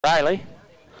Riley.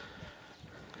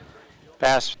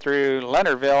 Pass through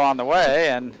Leonardville on the way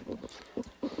and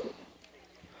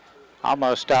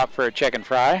almost stopped for a chicken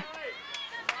fry.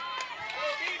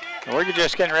 We're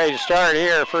just getting ready to start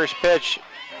here. First pitch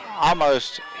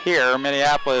almost here.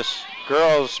 Minneapolis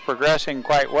girls progressing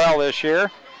quite well this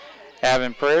year. Have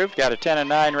improved, got a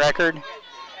 10-9 record.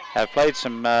 Have played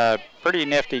some pretty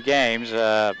nifty games.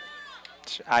 I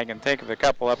can think of a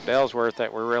couple up at Ellsworth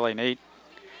that were really neat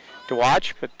to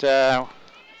watch, but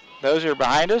those are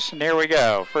behind us, and here we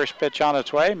go. First pitch on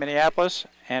its way, Minneapolis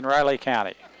and Riley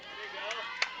County.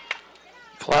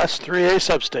 Class 3A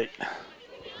Sub-State.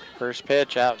 First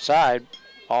pitch outside,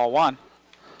 ball one.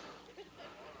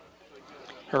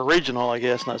 Or regional, I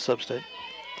guess, not Sub-State.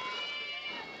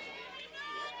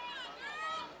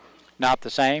 Not the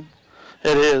same?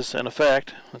 It is, in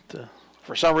effect, but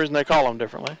for some reason they call them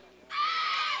differently.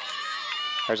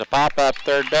 There's a pop-up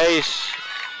third base.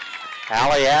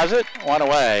 Allie has it, one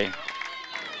away.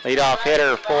 Leadoff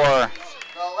hitter for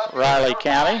Riley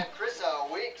County.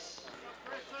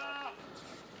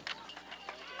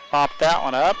 Pop that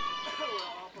one up.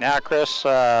 Now Chris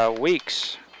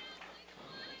Weeks,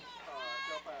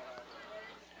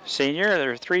 senior.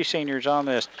 There are three seniors on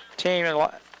this team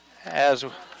as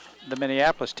the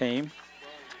Minneapolis team.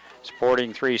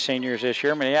 Supporting three seniors this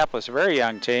year. Minneapolis, a very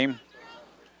young team.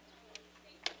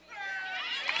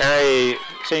 Perry,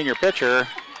 senior pitcher,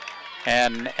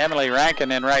 and Emily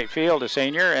Rankin in right field, a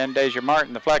senior, and Deja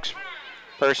Martin, the flex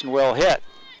person, will hit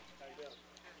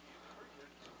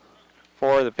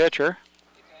for the pitcher.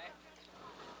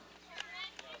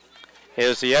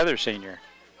 Is the other senior.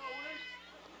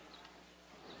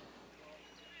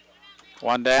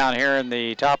 One down here in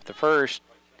the top of the first.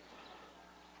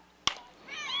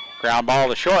 Ground ball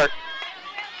to short.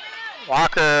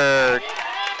 Walker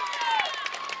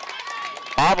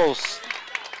bobbles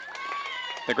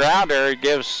the grounder.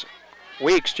 Gives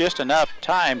Weeks just enough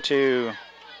time to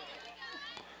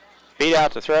beat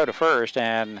out the throw to first,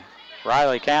 and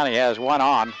Riley County has one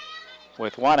on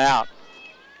with one out.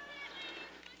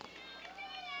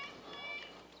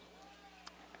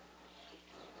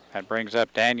 That brings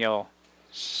up Daniel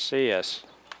Cias.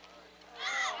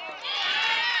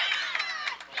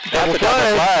 Double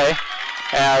play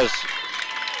as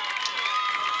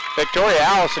Victoria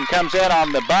Allison comes in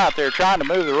on the bunt. They're trying to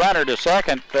move the runner to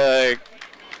second,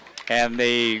 and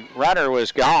the runner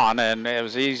was gone, and it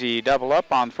was easy double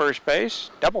up on first base.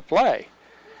 Double play.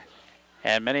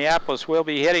 And Minneapolis will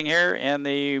be hitting here in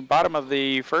the bottom of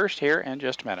the first here in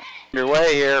just a minute.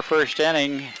 Underway here, first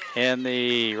inning in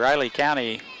the Riley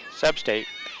County Sub-State.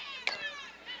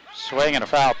 Swing and a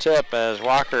foul tip as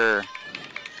Walker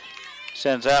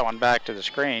sends that one back to the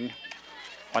screen.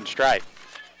 One strike.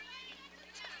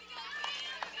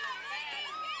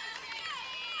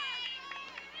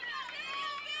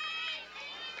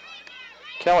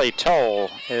 Kelly Toll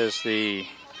is the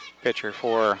pitcher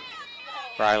for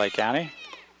Riley County.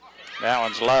 That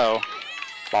one's low.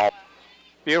 Ball.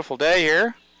 Beautiful day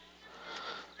here.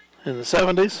 In the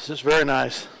 70s, it's very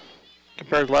nice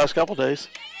compared to the last couple days.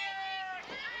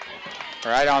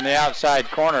 Right on the outside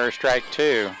corner, strike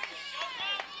two.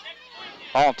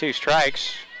 Ball and two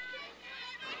strikes.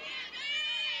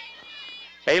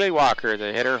 Bailey Walker,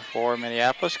 the hitter for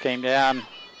Minneapolis, came down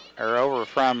or over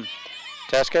from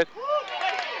Tescott.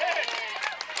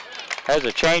 There's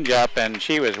a changeup, and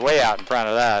she was way out in front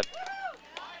of that.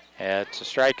 It's a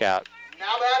strikeout.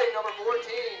 Now batting number 14,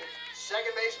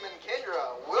 second baseman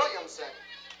Kendra Williamson.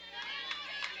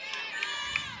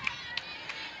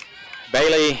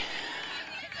 Bailey,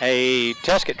 a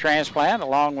Tescott transplant,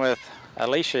 along with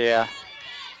Alicia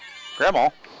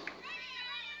Grimmel.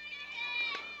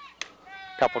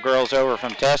 A couple girls over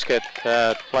from Tescott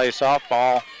to play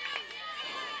softball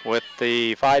with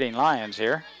the Fighting Lions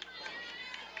here.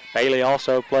 Bailey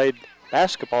also played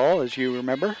basketball, as you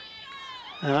remember.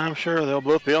 And I'm sure they'll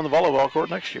both be on the volleyball court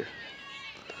next year.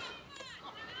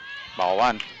 Ball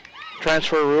one.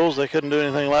 Transfer rules, they couldn't do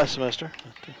anything last semester.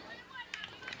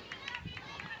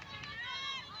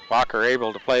 Walker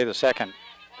able to play the second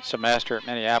semester at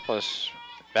Minneapolis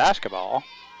basketball.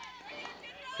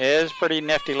 Is pretty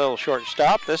nifty little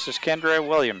shortstop. This is Kendra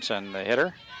Williamson, the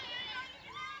hitter.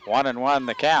 1-1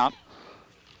 the count.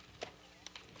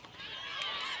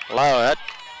 Low it.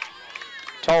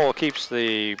 Toll keeps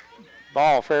the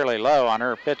ball fairly low on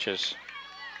her pitches.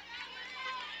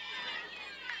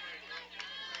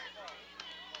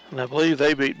 And I believe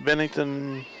they beat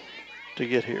Bennington to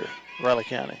get here, Riley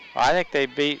County. I think they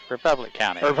beat Republic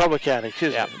County. Or Republic County,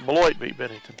 excuse Yeah. me. Beloit beat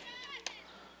Bennington.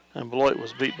 And Beloit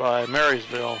was beat by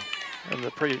Marysville in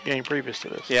the game previous to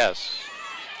this. Yes.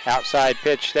 Outside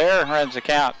pitch there, runs the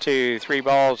count to 3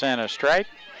 balls and a strike,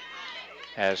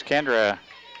 as Kendra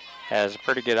has a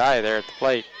pretty good eye there at the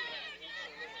plate.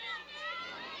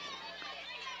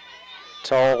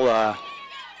 Toll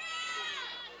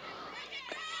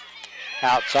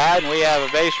outside, and we have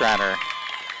a base runner.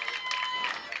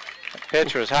 The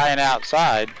pitch was high and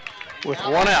outside. With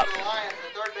Now one out. to the Lions,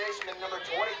 the third baseman, number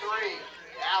 23,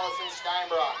 Allison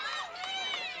Steinbrock.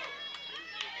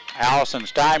 Allison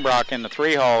Steinbrock in the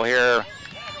 3-hole here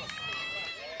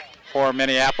for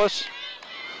Minneapolis.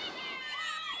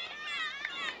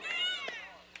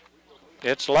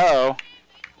 It's low,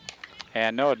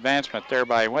 and no advancement there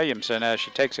by Williamson as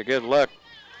she takes a good look.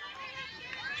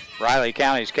 Riley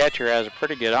County's catcher has a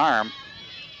pretty good arm,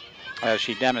 as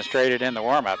she demonstrated in the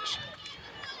warm-ups.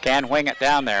 Can wing it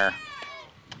down there.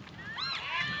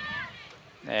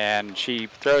 And she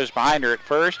throws behind her at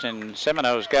first, and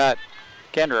Semino's got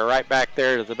Kendra right back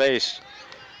there to the base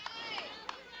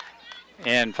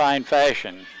in fine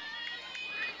fashion.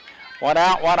 1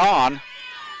 out, 1 on.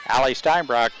 Allie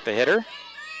Steinbrock, the hitter.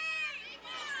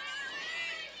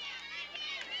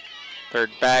 Third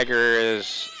bagger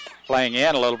is playing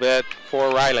in a little bit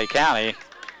for Riley County.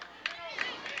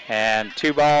 And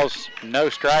 2 balls, no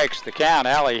strikes, the count.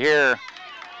 Allie here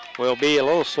will be a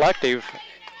little selective,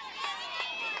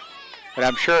 but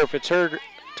I'm sure if it's to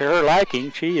her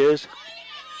liking, she is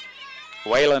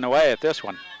wailing away at this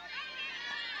one.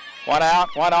 1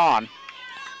 out, 1 on.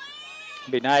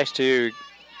 It'd be nice to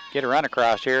get a run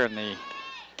across here in the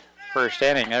first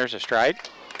inning. There's a strike.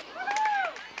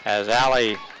 As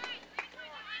Allie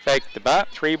faked the bunt,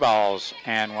 3 balls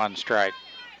and 1 strike.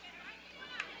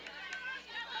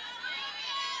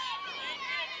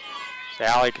 So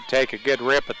Allie could take a good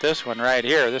rip at this one right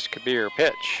here. This could be her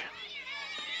pitch.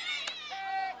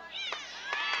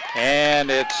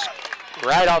 And it's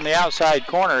right on the outside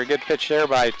corner. A good pitch there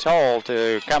by Toll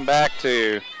to come back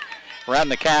to run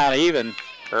the count even,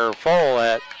 or full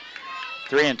at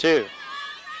 3-2.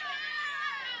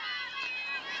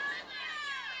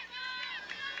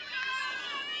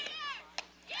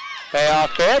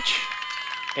 Payoff pitch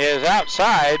is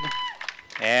outside,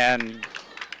 and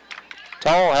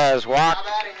Toll has walked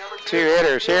 2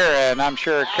 hitters here, and I'm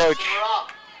sure Coach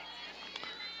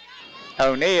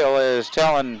O'Neill is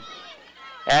telling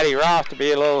Addie Roth to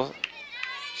be a little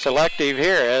selective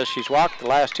here as she's walked the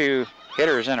last 2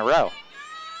 hitters in a row.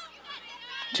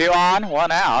 2 on,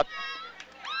 1 out.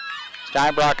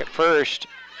 Steinbrock at first.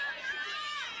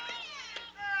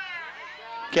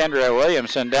 Kendra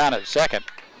Williamson down at second.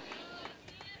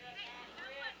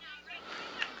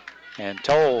 And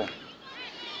Toll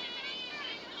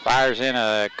fires in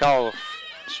a call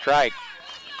strike.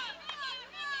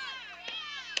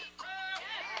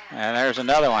 And there's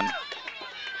another one.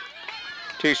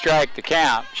 2 strike the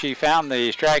count. She found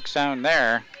the strike zone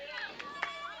there.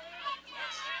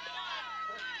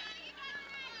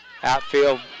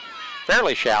 Outfield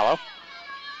fairly shallow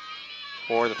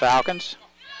for the Falcons.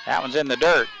 That one's in the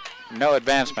dirt. No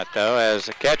advancement though, as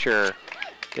the catcher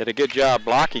did a good job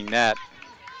blocking that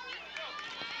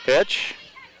pitch.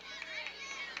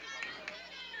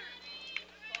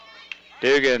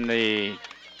 Dugan, the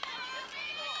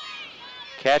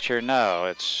catcher, no,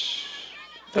 it's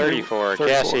 34,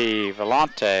 Cassie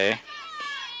Vellante.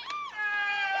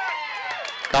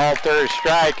 Called third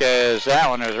strike as that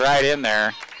one was right in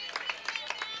there.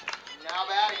 Now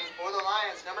batting for the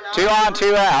Lions, number 9. 2 on,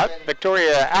 2 out.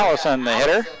 Victoria Allison, the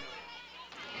hitter.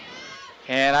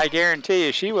 And I guarantee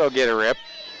you she will get a rip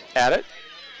at it.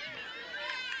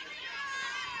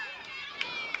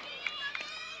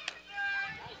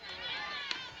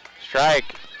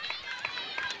 Strike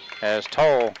as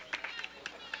Toll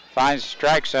finds the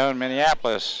strike zone.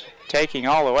 Minneapolis taking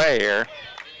all the way here.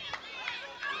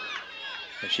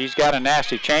 And she's got a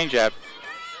nasty changeup.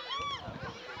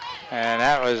 And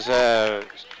that was a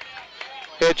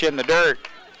pitch in the dirt.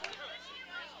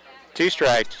 2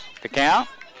 strikes. The count.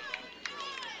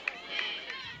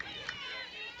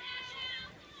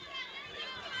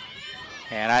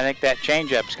 And I think that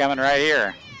changeup's coming right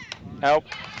here. Nope.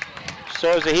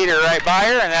 Throws the heater right by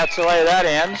her, and that's the way that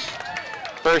ends.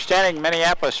 First inning,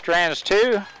 Minneapolis strands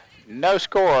 2. No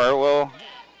score. We'll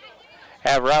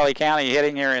have Riley County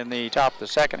hitting here in the top of the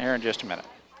second here in just a minute.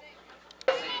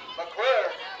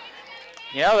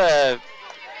 You know, the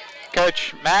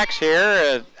Coach Max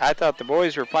here, I thought the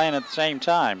boys were playing at the same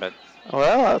time, but...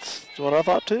 Well, that's what I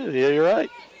thought too. Yeah, you're right.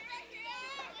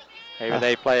 Maybe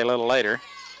they play a little later.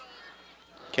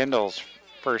 Kendall's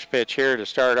first pitch here to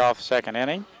start off the second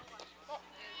inning.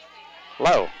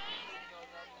 Low.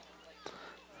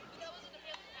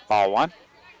 Ball 1.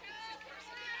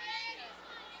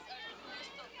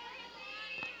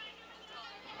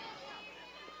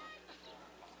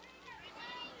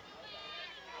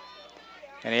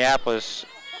 Minneapolis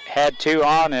had 2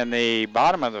 on in the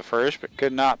bottom of the first, but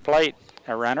could not plate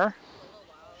a runner.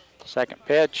 Second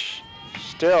pitch,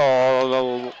 still a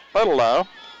little low.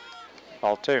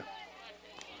 Ball 2.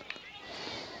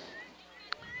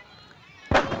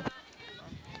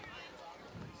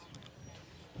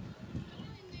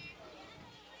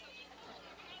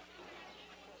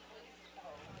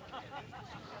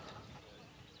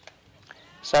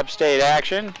 Sub-state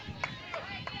action.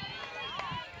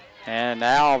 And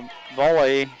now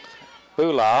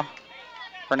Bula.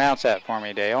 Pronounce that for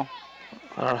me, Dale.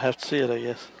 I don't have to see it, I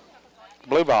guess.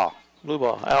 Blue ball. Blue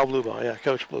ball. Al Blue ball. Yeah,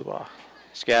 Coach Blue ball.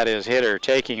 He's got his hitter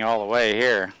taking all the way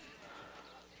here.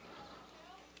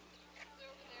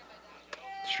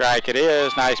 Strike it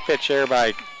is. Nice pitch there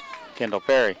by Kendall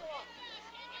Perry.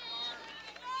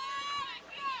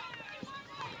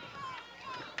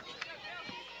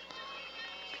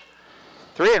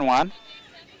 Three and 1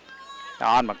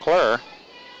 on McClure.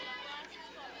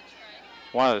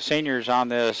 One of the seniors on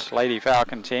this Lady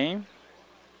Falcon team.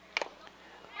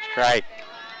 Strike.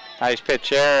 Nice pitch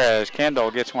there as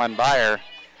Kendall gets one by her.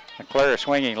 McClure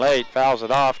swinging late, fouls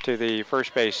it off to the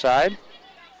first base side.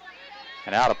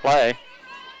 And out of play.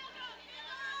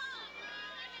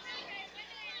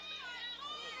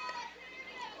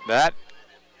 That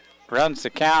runs the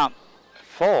count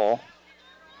full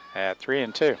at 3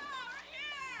 and 2.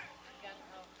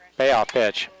 Payoff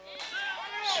pitch.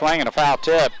 Swing and a foul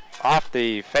tip off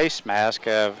the face mask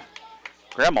of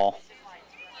Grimmel.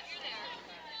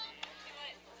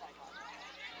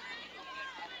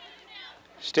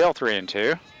 Still 3 and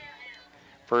 2.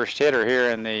 First hitter here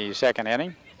in the second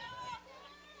inning.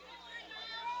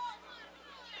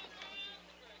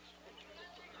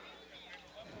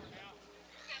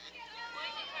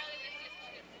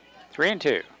 Three and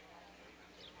 2.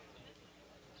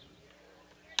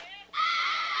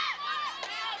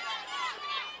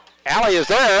 Alley is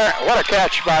there. What a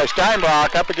catch by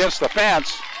Steinbrock up against the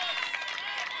fence.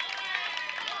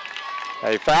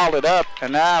 They fouled it up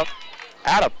and now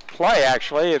out of play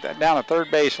actually down the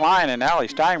third base line, and Allie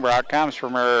Steinbrock comes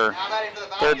from her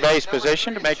third base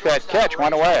position to make that catch.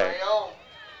 One away.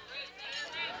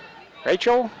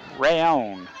 Rachel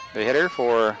Rayon, the hitter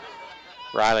for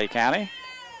Riley County.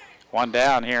 One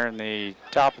down here in the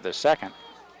top of the second.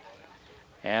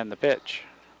 And the pitch.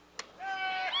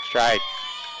 Strike.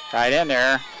 Right in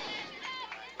there.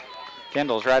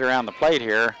 Kendall's right around the plate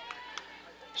here.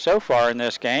 So far in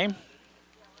this game,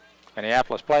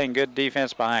 Minneapolis playing good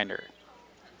defense behind her.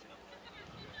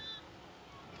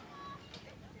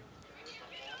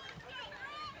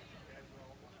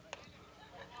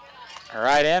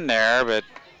 Right in there, but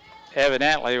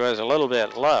evidently was a little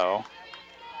bit low.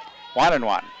 1 and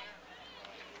 1.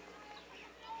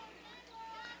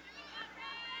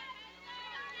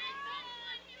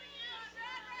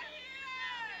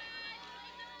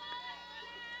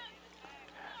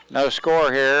 No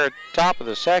score here. Top of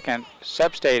the second,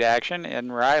 sub-state action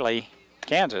in Riley,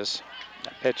 Kansas.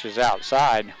 That pitch is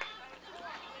outside.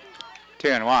 2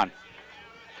 and 1.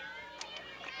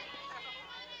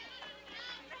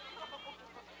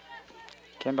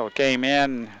 Kendall came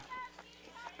in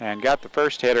and got the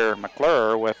first hitter,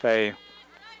 McClure, with a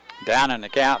down in the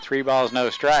count, 3 balls, no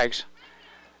strikes.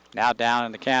 Now down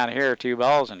in the count here, 2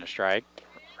 balls and a strike.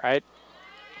 Right,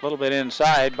 a little bit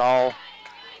inside, ball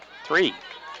 3.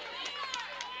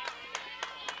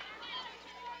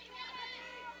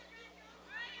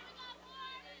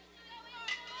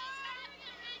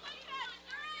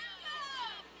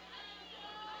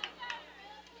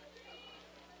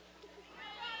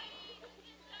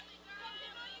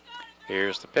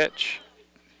 Here's the pitch.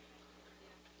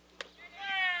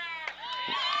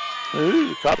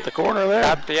 Ooh, caught the corner there.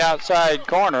 Got the outside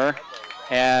corner,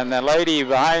 and the lady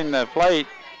behind the plate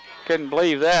couldn't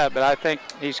believe that, but I think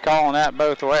he's calling that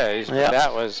both ways. Yep.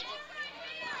 That was,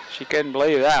 she couldn't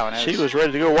believe that one. She was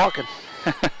ready to go walking.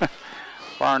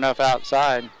 Far enough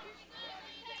outside.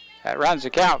 That runs the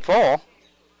count full.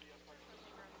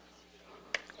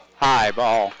 High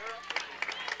ball.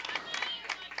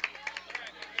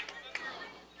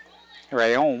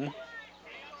 Rayon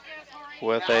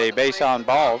with a base on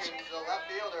balls. The left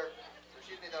fielder,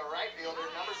 the right fielder,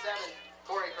 number 7,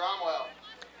 Corey Cromwell.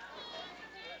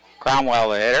 Cromwell,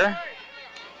 the hitter.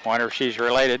 Wonder if she's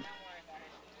related.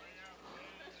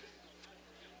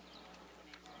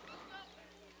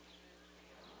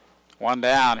 One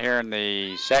down here in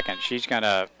the second. She's going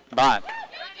to bunt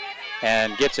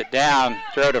and gets it down,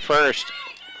 throw to first.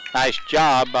 Nice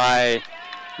job by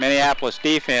Minneapolis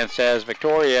defense as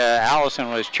Victoria Allison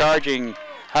was charging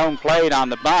home plate on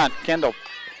the bunt. Kendall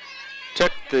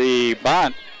took the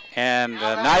bunt and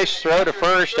a nice throw to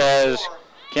first as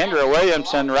Kendra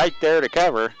Williamson right there to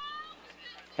cover.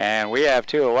 And we have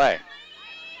 2 away.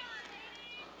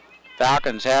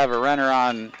 Falcons have a runner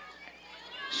on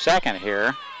second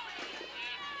here.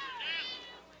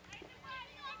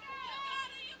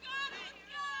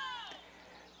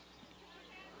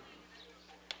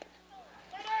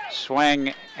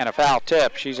 Swing and a foul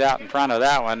tip. She's out in front of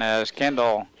that one as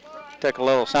Kendall took a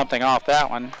little something off that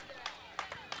one.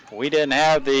 We didn't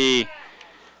have the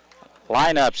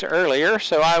lineups earlier,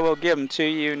 so I will give them to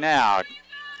you now.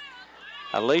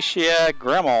 Alicia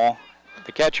Grimmel,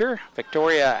 the catcher.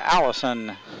 Victoria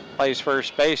Allison plays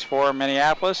first base for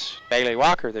Minneapolis. Bailey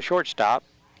Walker, the shortstop.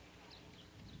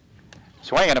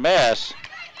 Swing and a miss.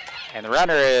 And the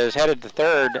runner is headed to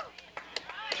third.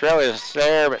 Throw is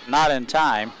there, but not in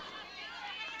time.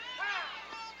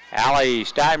 Allie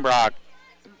Steinbrock,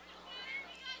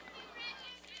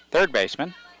 third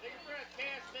baseman.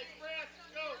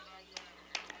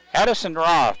 Addison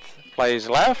Roth plays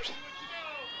left.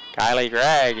 Kylie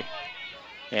Gregg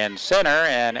in center,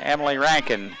 and Emily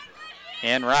Rankin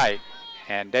in right.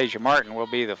 And Deja Martin will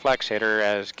be the flex hitter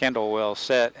as Kendall will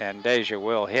sit and Deja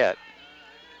will hit.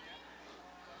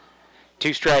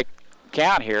 2-strike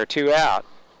count here, 2 out.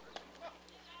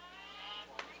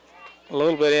 A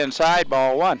little bit inside,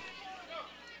 ball 1.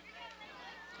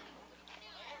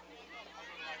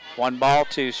 1 ball,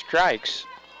 2 strikes.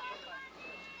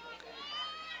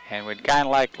 And we'd kind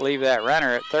of like to leave that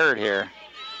runner at third here.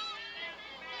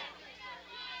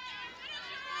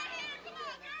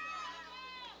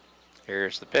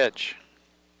 Here's the pitch.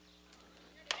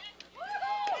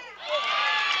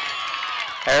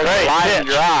 There's a line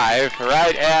drive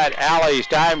right at Allie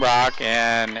Steinbrock,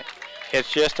 and it's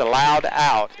just allowed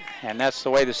out. And that's the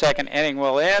way the second inning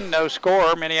will end. No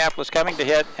score. Minneapolis coming to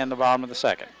hit in the bottom of the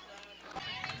second.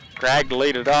 Gregg to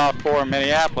lead it off for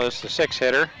Minneapolis, the 6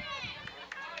 hitter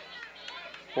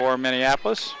for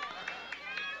Minneapolis.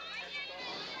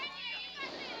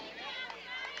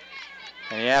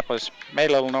 Minneapolis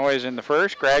made a little noise in the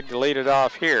first. Gregg to lead it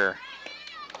off here.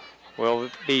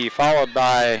 Will be followed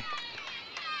by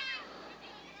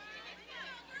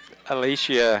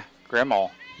Alicia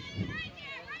Grimmel.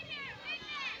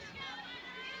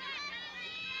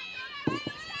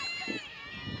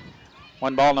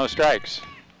 One ball, no strikes.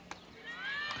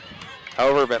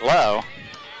 Over but low.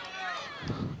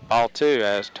 Ball 2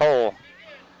 as Toll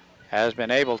has been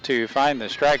able to find the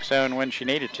strike zone when she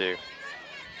needed to.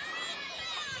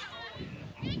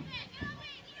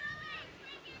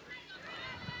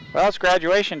 Well, it's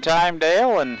graduation time,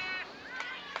 Dale, and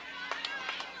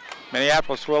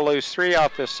Minneapolis will lose 3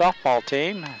 off this softball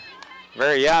team.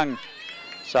 Very young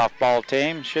softball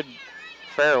team. Should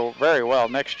fare very well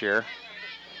next year.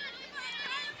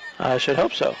 I should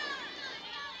hope so.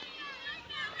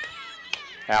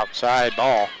 Outside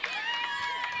ball.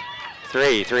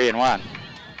 3-1.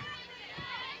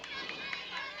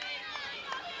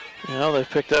 You know, they've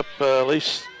picked up at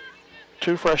least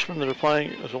 2 freshmen that are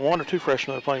playing. There's 1 or 2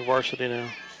 freshmen that are playing varsity now.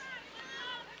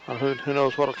 Who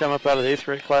knows what will come up out of the 8th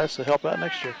grade class to help out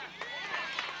next year.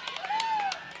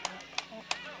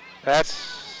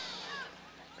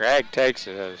 Gregg takes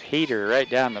a heater right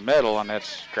down the middle, and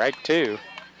it's strike 2.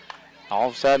 All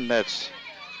of a sudden, it's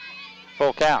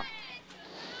full count.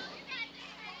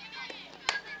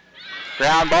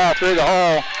 Ground ball through the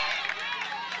hole.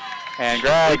 And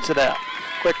Gregg takes it out.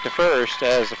 Quick to first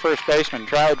as the first baseman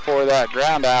tried for that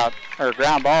ground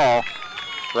ball.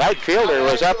 Right fielder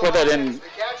was up with it in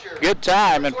good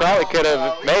time and probably could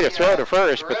have made a throw to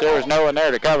first, but there was no one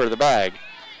there to cover the bag.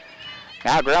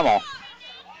 Now Grimmel.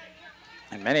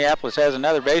 And Minneapolis has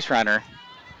another base runner.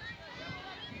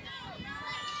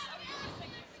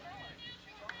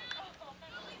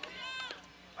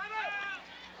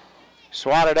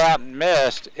 Swatted out and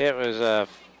missed. It was a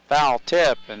foul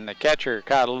tip, and the catcher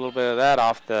caught a little bit of that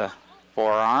off the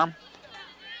forearm.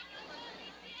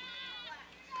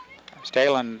 I was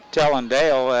telling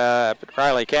Dale,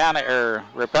 Riley County or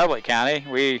Republic County,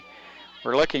 we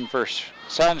were looking for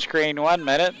sunscreen 1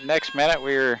 minute. Next minute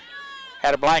we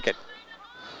had a blanket.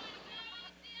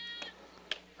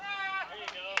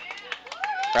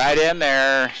 Right in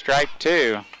there, strike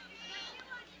 2.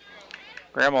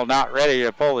 Grimmel not ready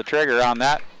to pull the trigger on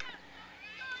that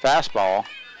fastball.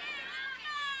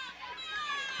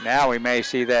 Now we may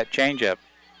see that changeup.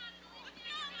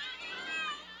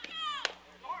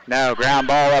 No, ground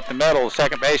ball up the middle.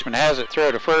 Second baseman has it,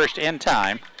 throw to first in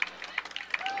time.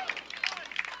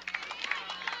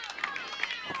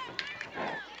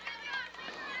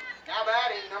 Now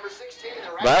batting, number 16,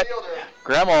 the right But fielder.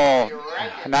 Grimmel,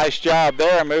 a nice job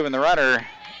there moving the runner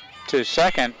to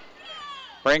second.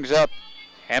 Brings up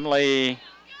Emily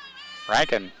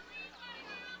Rankin,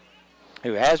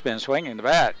 who has been swinging the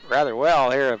bat rather well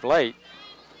here of late.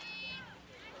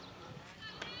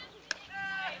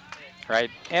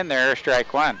 Right in there,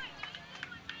 strike one.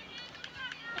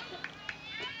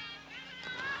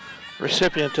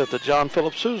 Recipient of the John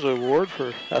Philip Sousa Award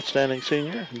for Outstanding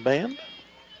Senior Band,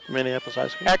 Minneapolis High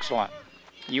School. Excellent.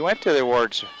 You went to the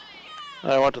awards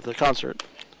I went to the concert.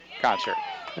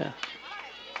 Yeah.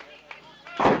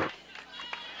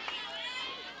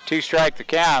 2 strike the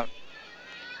count.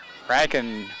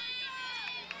 Rankin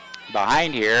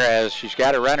behind here as she's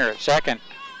got a runner at second.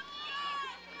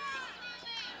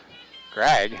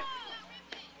 Gregg.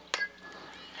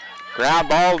 Ground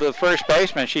ball to the first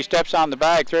baseman. She steps on the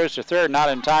bag, throws to third, not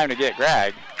in time to get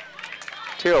Gregg.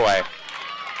 2 away.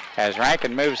 As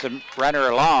Rankin moves the runner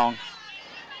along.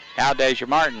 Now Deja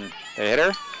Martin, the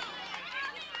hitter.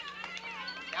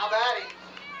 Now batting,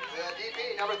 the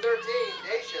DP, number 13,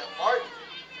 Deja Martin.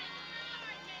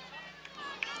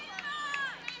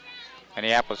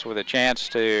 Minneapolis with a chance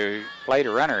to plate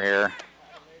a runner here.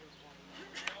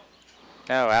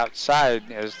 No, outside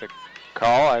is the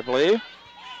call, I believe.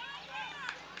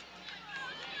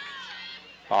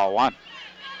 Ball 1.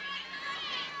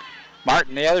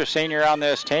 Martin, the other senior on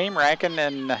this team, Rankin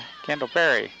and Kendall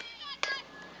Perry.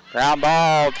 Ground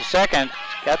ball to second.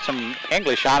 Got some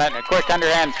English on it, and a quick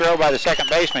underhand throw by the second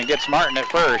baseman gets Martin at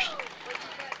first.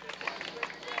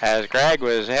 As Gregg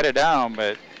was headed home,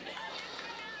 but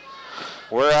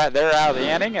they're out of the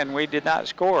inning, and we did not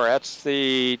score. That's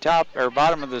the top or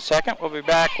bottom of the second. We'll be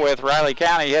back with Riley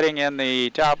County hitting in the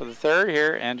top of the third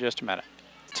here in just a minute.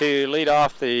 To lead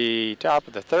off the top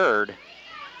of the third,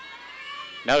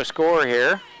 no score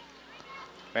here.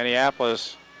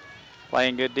 Minneapolis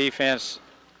playing good defense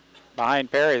behind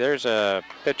Perry. There's a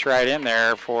pitch right in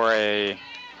there for a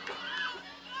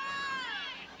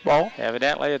ball.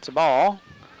 Evidently it's a ball.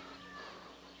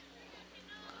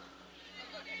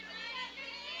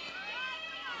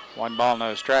 One ball,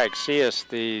 no strike. Cius,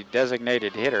 the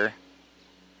designated hitter.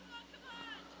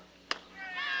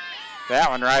 That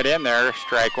one right in there,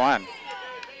 strike one.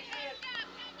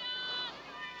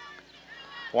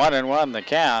 1-1 the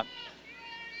count.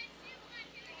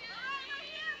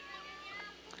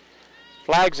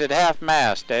 Flags at half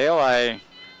mast, Dale. I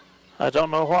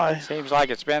don't know why. Seems like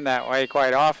it's been that way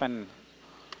quite often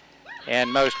in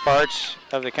most parts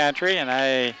of the country, and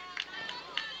I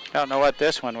don't know what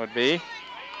this one would be.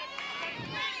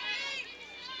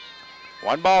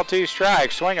 1 ball, 2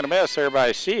 strikes. Swing and a miss there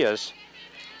by Cius.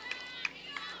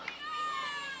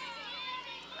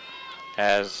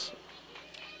 As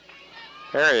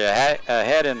Perry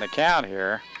ahead in the count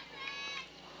here.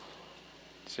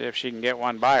 See if she can get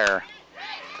one by her.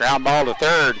 Ground ball to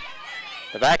third.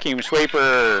 The vacuum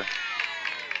sweeper,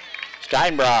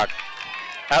 Steinbrock,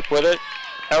 up with it,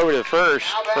 over to first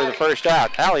for the first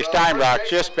out. Allie Steinbrock's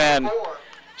just been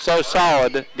so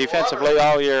solid defensively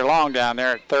all year long down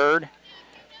there at third.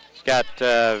 She's got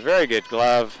a very good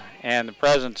glove and the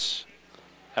presence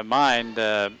of mind.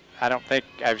 I don't think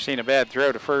I've seen a bad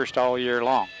throw to first all year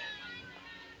long.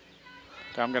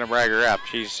 So I'm going to brag her up.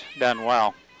 She's done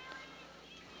well.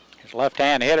 There's a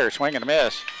left-hand hitter, swing and a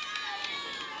miss.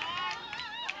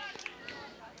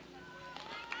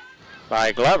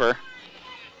 By Glover.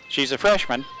 She's a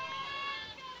freshman.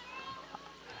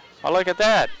 Well, look at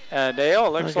that,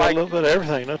 Dale. Looks like a little bit of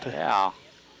everything, don't they? Yeah.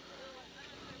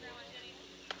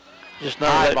 Just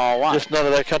none of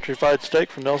that country fried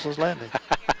steak from Nelson's Landing.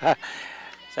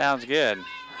 Sounds good.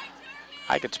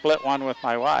 I could split one with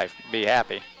my wife. Be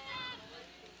happy.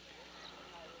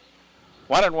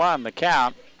 1-1 the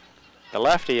count. The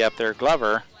lefty up there,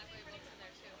 Glover,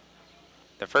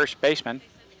 the first baseman.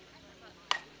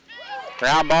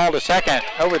 Ground ball to second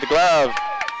over the glove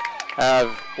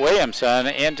of Williamson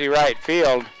into right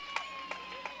field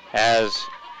as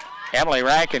Emily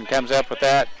Rankin comes up with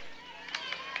that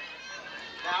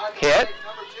hit.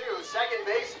 Number 2, second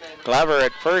baseman, Glover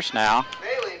at first now.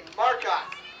 Bailey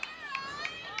Marcotte.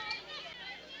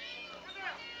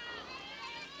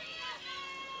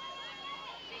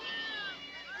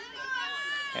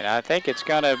 And I think it's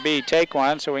going to be take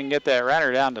one so we can get that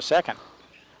runner down to second.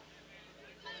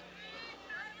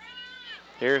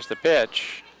 Here's the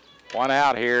pitch. One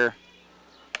out here.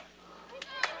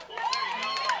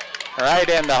 Right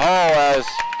in the hole as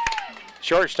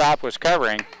shortstop was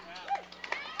covering.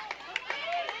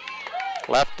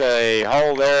 Left a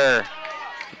hole there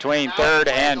between third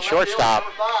and shortstop.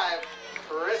 Number 5,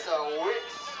 Carissa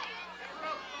Weeks.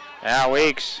 Now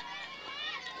Weeks,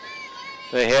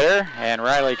 the hitter, and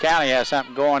Riley County has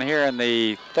something going here in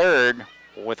the third.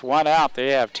 With one out,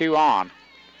 they have 2 on.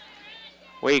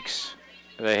 Weeks,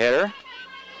 the hitter.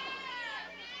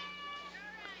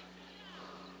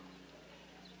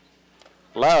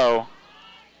 low.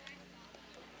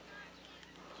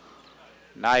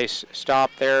 Nice stop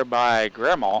there by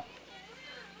Grimmel.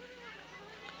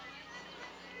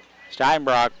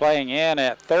 Steinbrock playing in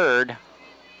at third,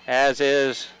 as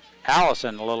is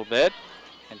Allison a little bit,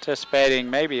 anticipating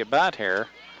maybe a bunt here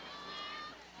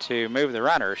to move the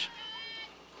runners.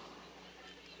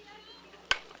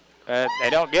 But they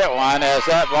don't get one, as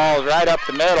that ball is right up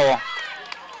the middle.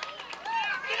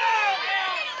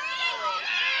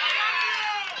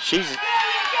 She's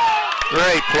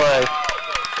Great play.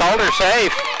 called her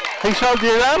safe. He said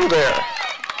you're out of there.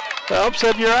 The ump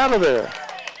said you're out of there.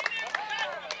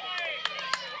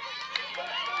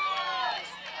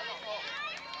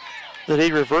 Did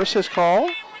he reverse his call?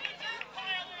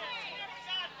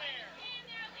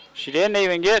 She didn't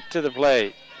even get to the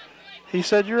plate. He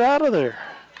said you're out of there.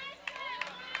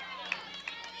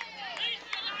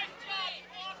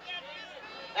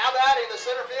 Now batting the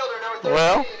center fielder, number 13,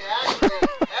 Well. Ashley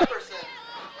Epperson.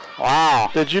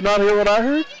 Wow. Did you not hear what I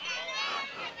heard?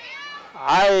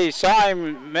 I saw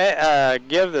him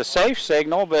give the safe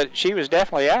signal, but she was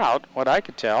definitely out, what I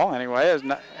could tell. Anyway,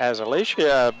 as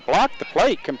Alicia blocked the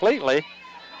plate completely,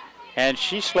 and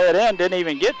she slid in, didn't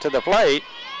even get to the plate,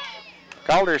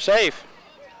 called her safe.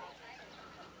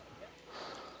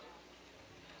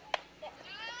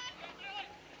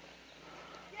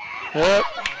 Yep.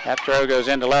 That throw goes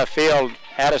into left field.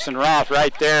 Addison Roth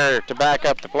right there to back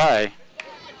up the play.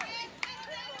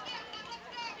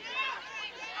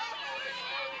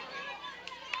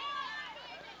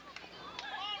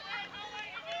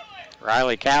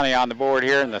 Riley County on the board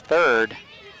here in the third.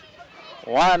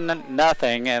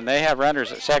 1-0, and they have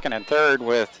runners at second and third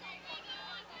with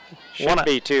should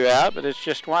be 2 out, but it's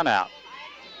just 1 out.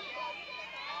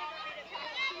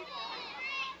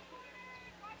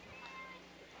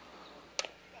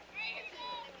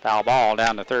 Foul ball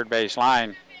down the third base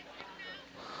line.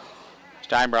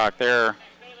 Steinbrock there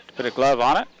to put a glove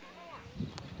on it.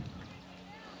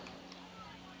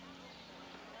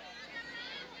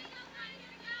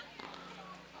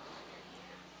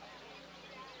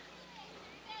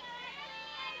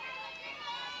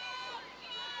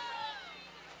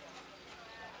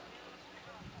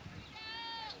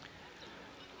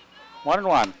 One and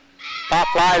one. Pop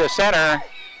fly to center.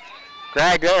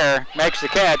 Greg there makes the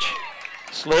catch.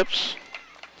 Slips.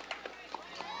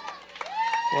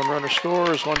 One runner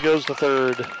scores, one goes to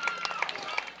third.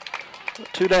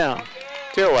 2 down.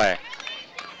 2 away.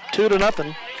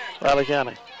 2-0, Riley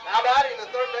County. Now batting the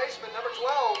third baseman, number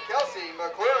 12, Kelsey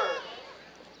McClure.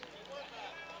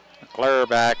 McClure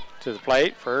back to the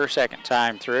plate for her second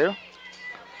time through.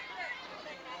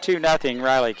 2-0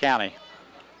 Riley County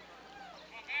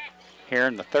here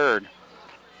in the third.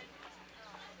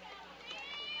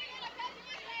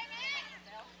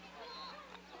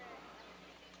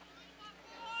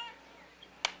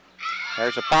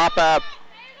 There's a pop-up.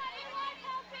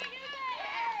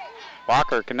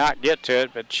 Walker cannot get to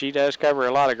it, but she does cover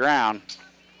a lot of ground.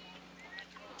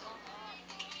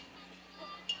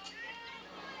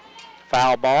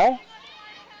 Foul ball.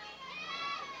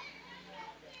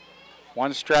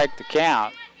 1 strike to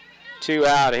count. 2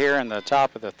 out here in the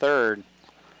top of the third.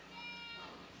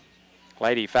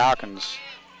 Lady Falcons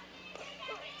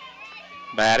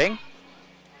batting.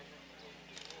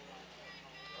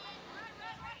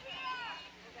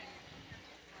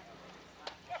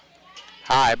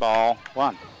 High ball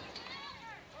 1.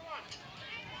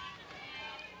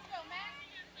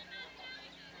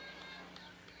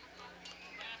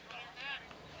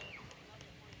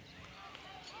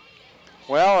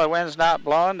 Well, the wind's not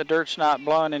blowing, the dirt's not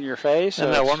blowing in your face.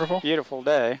 Isn't that wonderful? Beautiful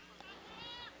day.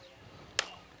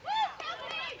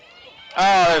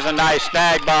 Oh, there's a nice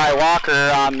snag by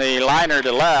Walker on the liner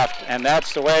to left, and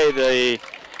that's the way the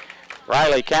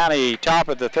Riley County top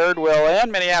of the third will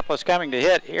end. Minneapolis coming to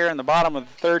hit here in the bottom of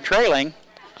the third, trailing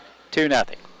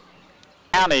 2-0.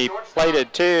 County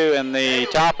plated 2 in the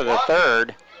top of the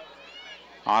third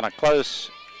on a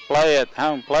close play at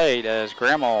home plate as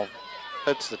Grimmel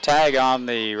puts the tag on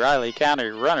the Riley County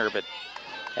runner, but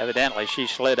evidently she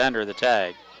slid under the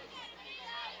tag.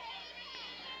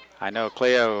 I know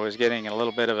Cleo was getting a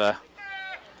little bit of a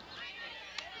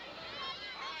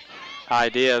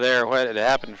idea there what had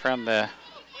happened from the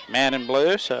man in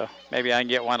blue, so maybe I can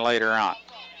get one later on.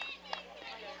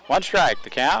 1 strike, the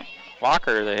count.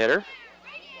 Walker, the hitter.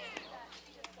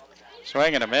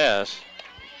 Swing and a miss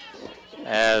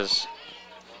as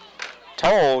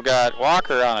Toll got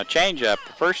Walker on a changeup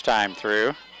the first time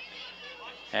through,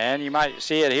 and you might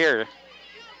see it here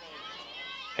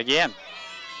again.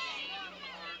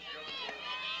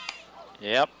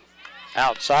 Yep,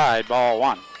 outside, ball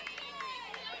 1.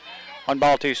 1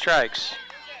 ball, 2 strikes.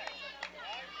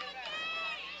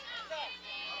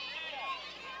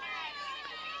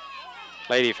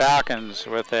 Lady Falcons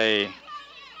with a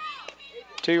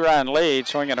 2-run lead,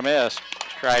 swing and a miss,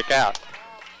 strike out.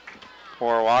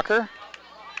 For Walker,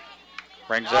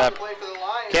 brings up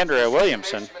Kendra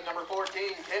Williamson. Number 14,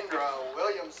 Kendra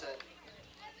Williamson.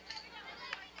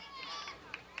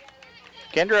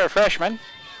 Kendra, a freshman,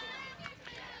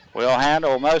 will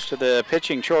handle most of the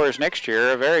pitching chores next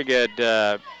year. A very good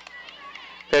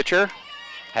pitcher.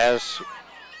 Has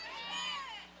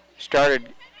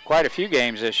started quite a few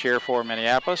games this year for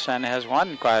Minneapolis and has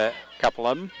won quite a couple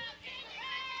of them.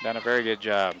 Done a very good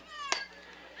job.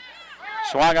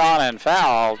 Swung on and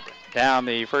fouled down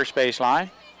the first base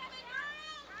line.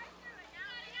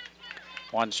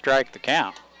 1 strike the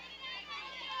count.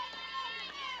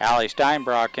 Allie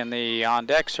Steinbrock in the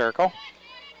on-deck circle.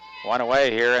 1 away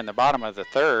here in the bottom of the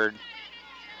 3rd.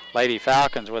 Lady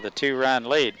Falcons with a 2-run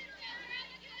lead.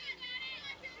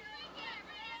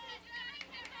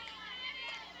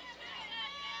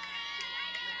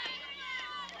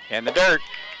 In the dirt.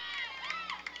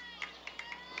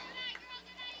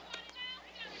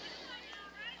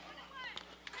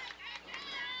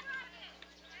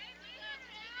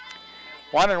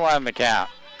 One and one the count.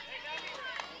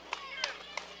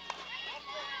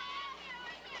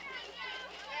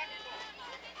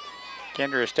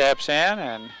 Kendra steps in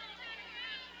and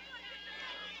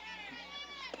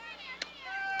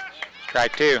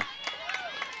strike 2.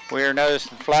 We're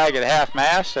noticing the flag at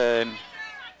half-mast and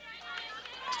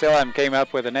still haven't came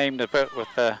up with a name to put with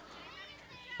the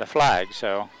flag,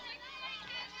 so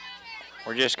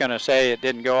we're just going to say it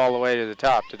didn't go all the way to the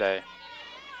top today.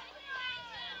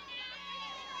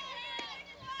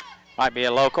 Might be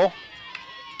a local.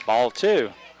 Ball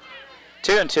 2.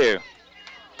 2-2.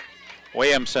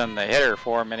 Williamson, the hitter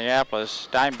for Minneapolis.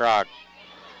 Steinbrock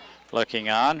looking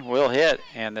on. Will hit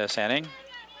in this inning.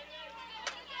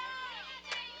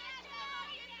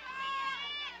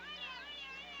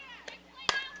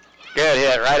 Good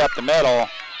hit right up the middle.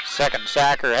 Second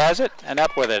sacker has it and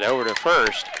up with it over to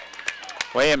first.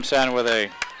 Williamson with a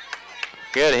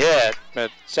good hit,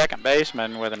 but second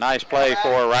baseman with a nice play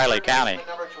for Riley County.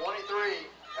 Number 23,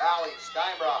 Allie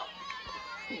Steinbrock.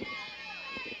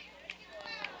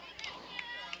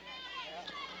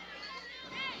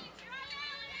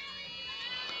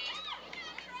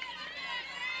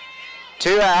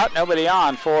 Two out, nobody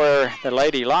on for the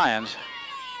Lady Lions.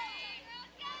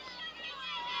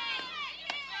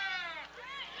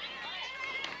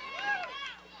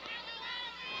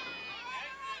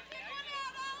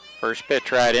 First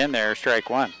pitch right in there, strike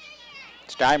 1.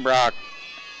 Steinbrock,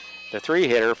 the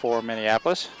 3-hitter for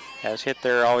Minneapolis, has hit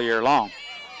there all year long.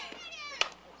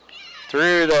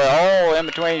 Through the hole in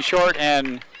between short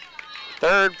and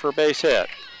third for base hit.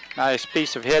 Nice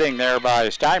piece of hitting there by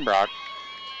Steinbrock.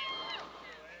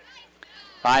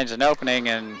 Finds an opening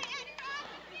and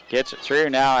gets it through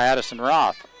now. Addison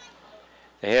Roth,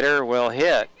 the hitter, will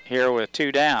hit here with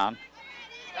 2 down.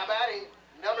 Now batting,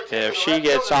 number 2, if she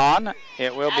gets on,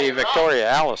 it will be Victoria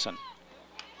Allison.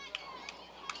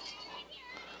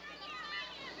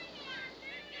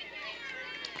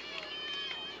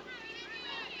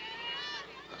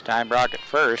 Steinbrock at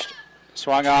first,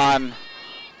 swung on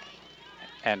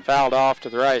and fouled off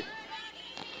to the right.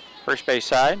 First base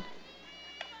side.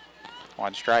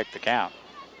 1 strike the count.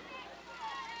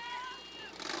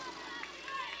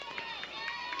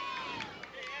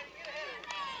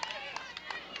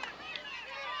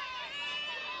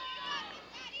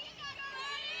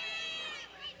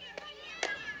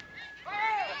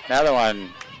 Another one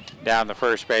down the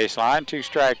first base line, 2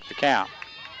 strike the count.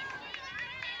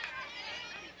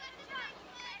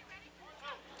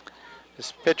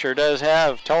 This pitcher does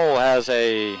have, Toll has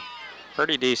a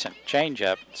pretty decent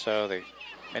changeup, so the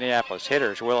Minneapolis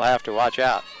hitters will have to watch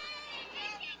out.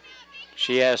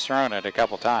 She has thrown it a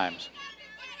couple times.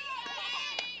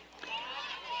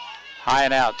 High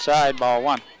and outside, ball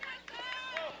 1.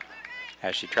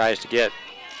 As she tries to get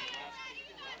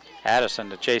Addison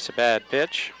to chase a bad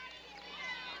pitch.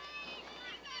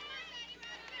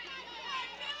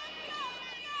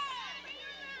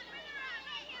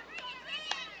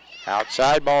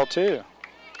 Outside, ball 2.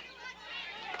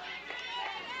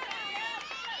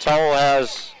 Toll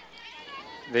has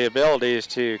the abilities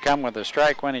to come with a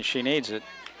strike when she needs it.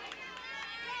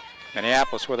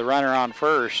 Minneapolis with a runner on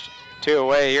first. 2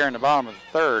 away here in the bottom of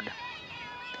the 3rd.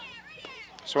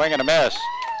 Swing and a miss.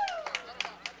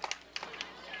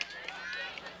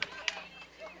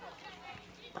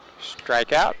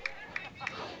 Strikeout.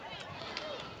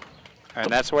 And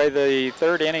that's the way the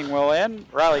 3rd inning will end.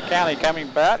 Riley County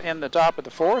coming back in the top of the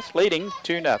 4th, leading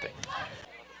 2-0.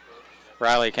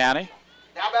 Riley County.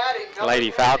 Now batting, number Lady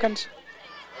 3, Falcons.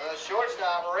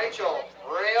 shortstop, Rachel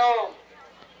Rayon.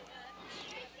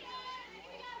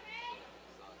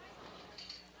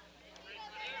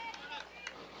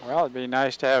 Well, it'd be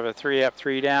nice to have a 3-up,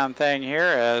 3-down thing here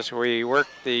as we work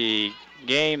the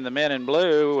game, the men in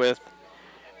blue, with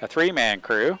a 3-man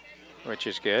crew, which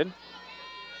is good.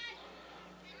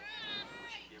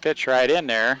 Pitch right in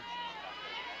there.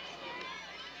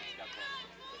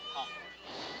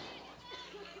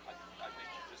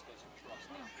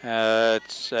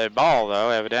 It's a ball, though.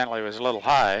 Evidently was a little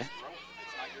high.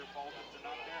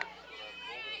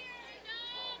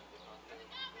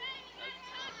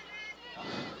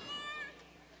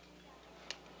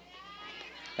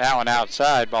 That one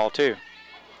outside, ball 2.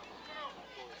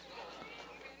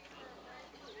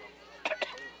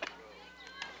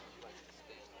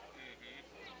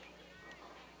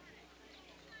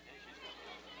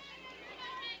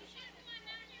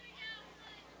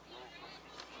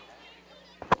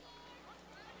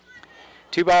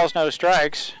 Two balls, no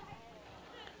strikes.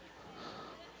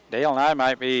 Dale and I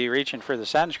might be reaching for the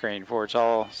sunscreen before it's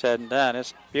all said and done.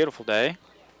 It's a beautiful day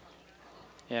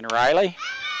in Riley.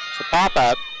 It's a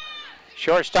pop-up.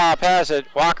 Shortstop has it.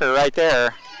 Walker right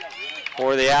there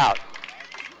for the out.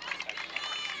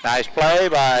 Nice play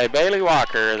by Bailey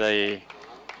Walker, the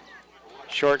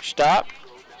shortstop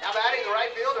Now batting, the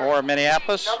right fielder, for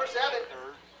Minneapolis. number 7,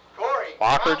 Corey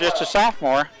Walker just a Cromwell.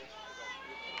 sophomore.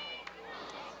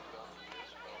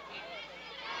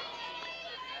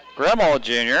 Grimmel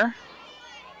Jr.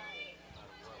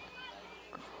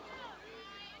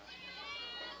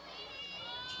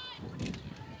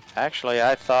 Actually,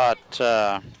 I thought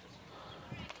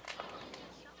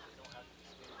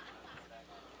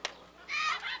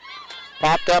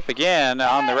popped up again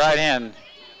on the right hand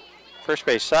first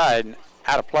base side,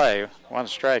 out of play. 1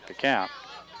 strike to count.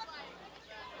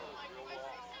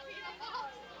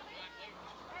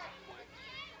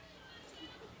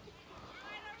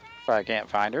 I can't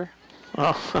find her.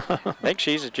 Oh. I think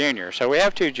she's a junior. So we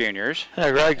have 2 juniors.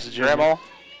 Yeah, Greg's a junior. Grimmel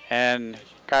and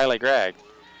Kylie Gregg.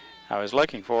 I was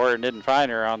looking for her and didn't find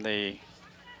her on the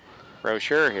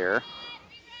brochure here.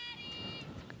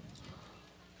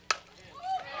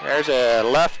 There's a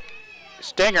left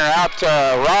stinger out to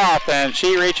Roth, and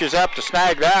she reaches up to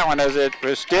snag that one as it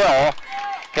was still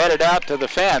headed out to the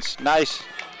fence. Nice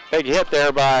big hit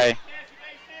there by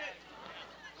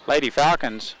Lady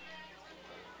Falcons.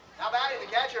 Now batting,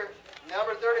 the catcher,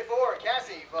 number 34,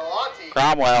 Cassie Volante.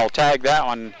 Cromwell tagged that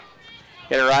one,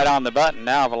 hit her right on the button.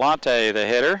 Now Volante, the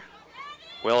hitter,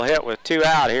 will hit with 2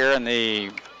 out here in the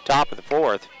top of the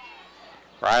 4th.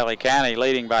 Riley County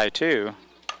leading by 2.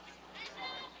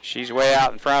 She's way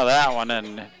out in front of that one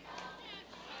and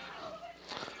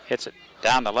hits it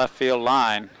down the left field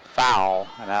line. Foul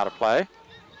and out of play.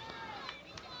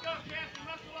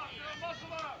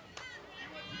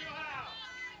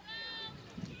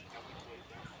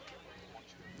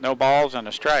 No balls and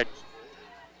a strike.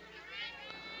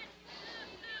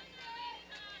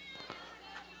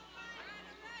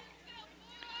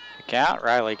 The count,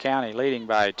 Riley County leading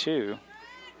by 2.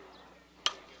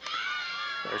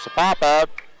 There's a pop-up.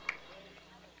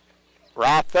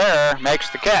 Roth there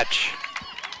makes the catch.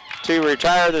 To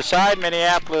retire the side,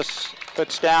 Minneapolis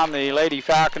puts down the Lady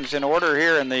Falcons in order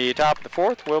here in the top of the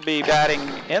 4th. We'll be batting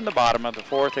in the bottom of the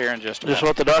 4th here in just a minute. Just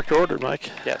what the doctor ordered, Mike.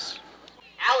 Yes.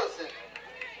 Allison.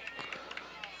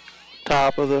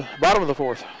 Bottom of the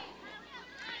 4th.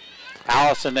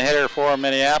 Allison, the hitter for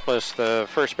Minneapolis, the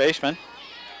first baseman.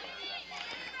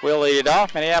 Will lead it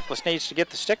off. Minneapolis needs to get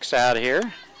the sticks out of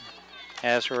here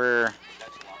as we're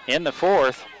in the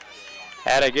 4th.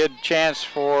 Had a good chance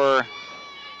to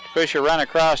push a run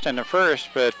across in the first,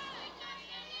 but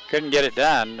couldn't get it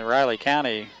done. The Riley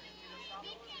County,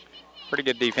 pretty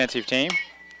good defensive team.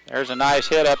 There's a nice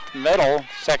hit up the middle.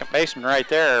 Second baseman right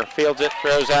there fields it,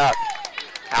 throws out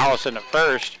Allison at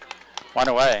first. 1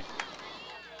 away.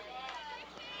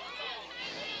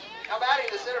 Now batting,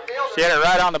 the center fielder. She hit it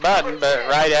right on the button, but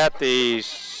right at the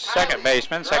second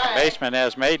baseman. Second baseman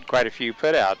has made quite a few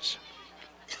putouts.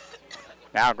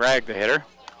 Now Gregg, the hitter.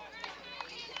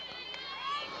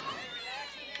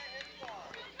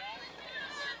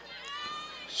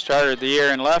 Started the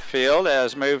year in left field,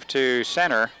 has moved to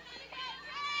center.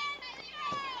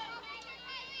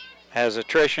 As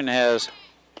attrition has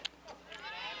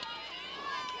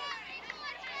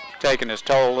taken its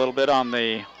toll a little bit on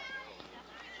the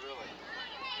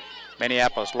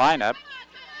Minneapolis lineup.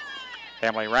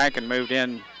 Emily Rankin moved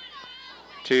in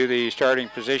to the starting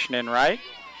position in right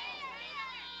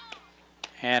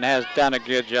and has done a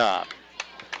good job.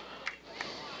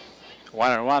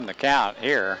 1-1 the count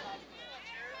here.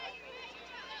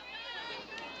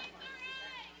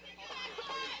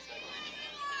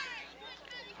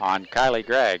 on Kylie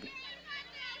Gregg.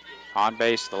 On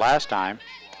base the last time.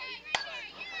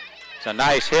 It's a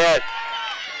nice hit.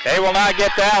 They will not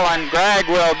get that one. Gregg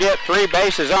will get 3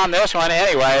 bases on this one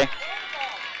anyway.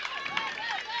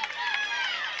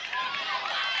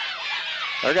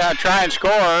 They're going to try and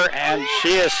score, and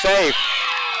she is safe.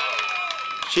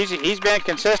 He's been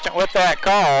consistent with that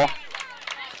call.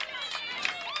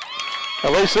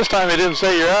 At least this time he didn't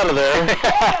say you're out of there.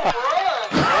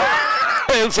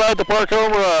 Inside the park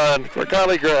home run for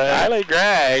Kylie Gregg. Kylie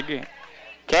Gregg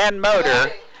can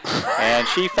motor, and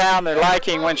she found the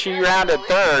liking when she rounded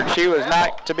third. She was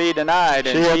not to be denied.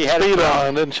 And she had speed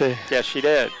on, didn't she? Yes, she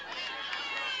did.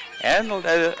 And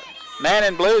Man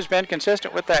in Blue's been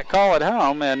consistent with that call at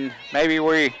home, and maybe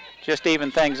we just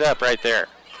even things up right there.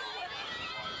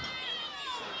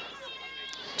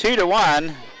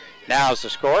 2-1. Now's the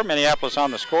score. Minneapolis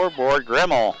on the scoreboard.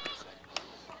 Grimmel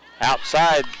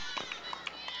outside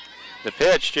the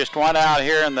pitch. Just one out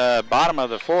here in the bottom of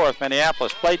the 4th.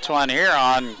 Minneapolis plates one here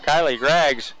on Kylie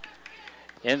Gregg's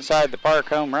inside the park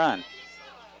home run.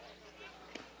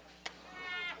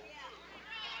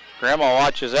 Grimmel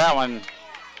watches that one.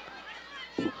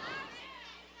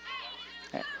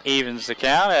 Evens the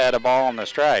count at a ball on the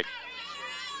strike.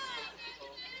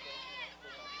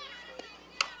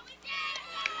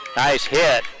 Nice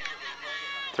hit.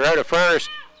 Throw to first.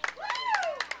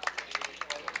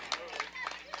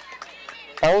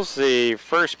 Pulls the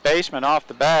first baseman off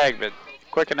the bag, but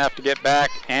quick enough to get back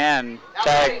and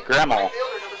tag Grimmel.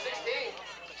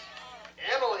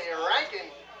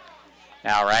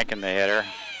 Now Rankin the hitter.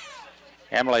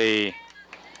 Emily,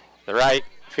 the right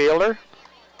fielder.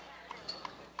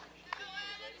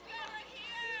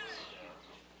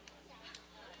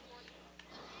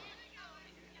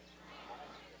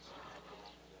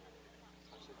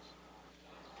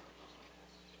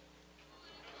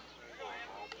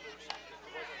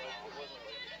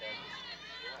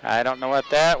 I don't know what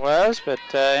that was, but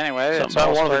anyway. Something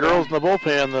about one of the girls in the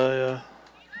bullpen, the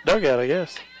dugout, I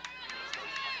guess.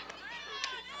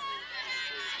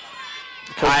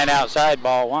 Tying outside,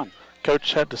 ball 1.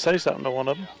 Coach had to say something to one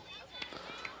of them.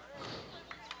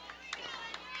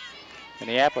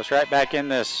 Minneapolis right back in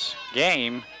this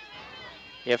game.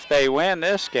 If they win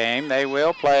this game, they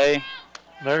will play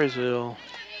Marysville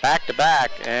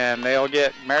back-to-back, and they'll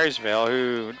get Marysville,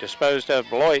 who disposed of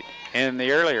Beloit in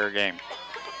the earlier game.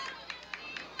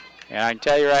 And I can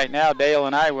tell you right now, Dale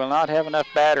and I will not have enough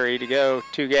battery to go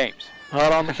 2 games.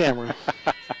 Not on the camera.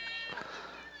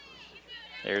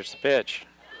 Here's the pitch.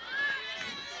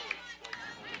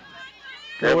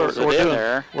 Well,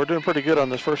 we're doing pretty good on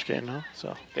this first game, huh?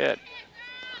 So good.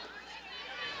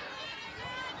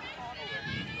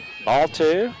 Ball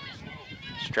 2,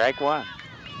 strike 1.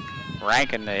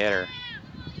 Rankin the hitter.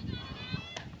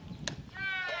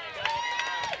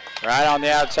 Right on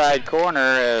the outside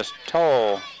corner is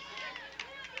Toll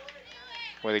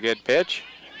with a good pitch.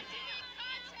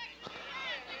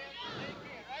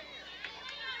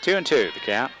 2-2 the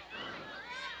count.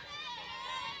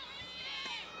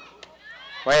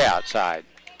 Way outside.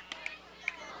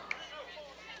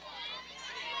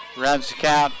 Runs the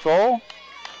count full.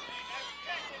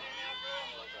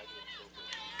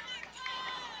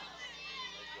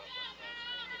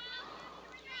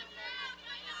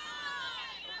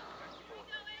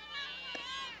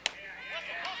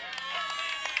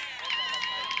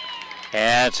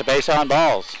 And it's a base on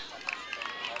balls.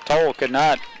 Toll could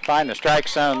not find the strike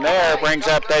zone there. Brings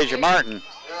up Deja Martin.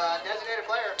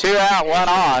 2 out, 1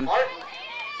 on.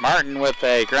 Martin with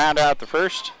a ground out the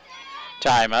first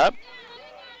time up.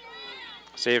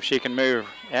 See if she can move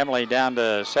Emily down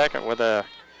to second with a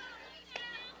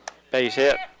base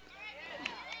hit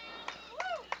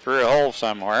through a hole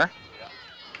somewhere.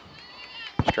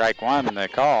 Strike 1 in the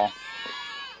call.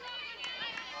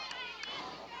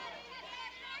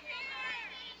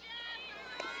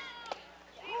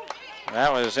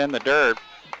 That was in the dirt,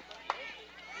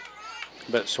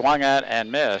 but swung at and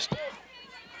missed.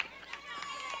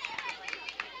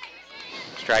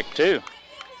 Strike 2.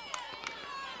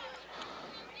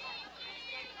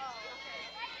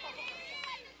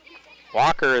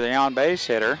 Walker, the on-base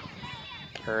hitter,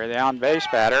 or the on-base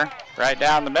batter, right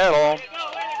down the middle,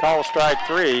 call strike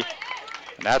 3. And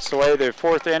that's the way the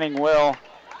 4th inning will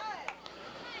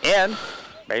end.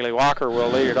 Bailey Walker will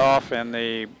lead it off in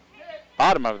the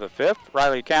bottom of the 5th.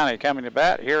 Riley County coming to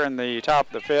bat here in the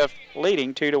top of the 5th,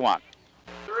 leading 2-1.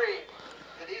 3,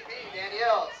 the DP,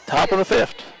 Danielle. Top of the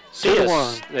 5th.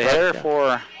 2-1. The hitter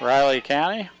for Riley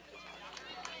County.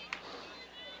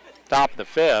 Top of the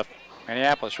 5th.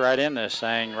 Minneapolis right in this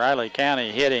thing. Riley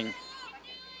County hitting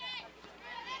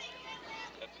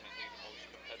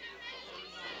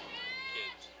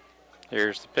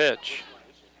Here's the pitch.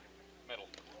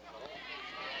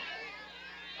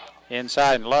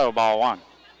 Inside and low, ball one.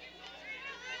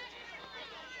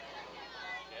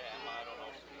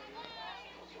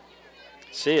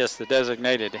 Cius, the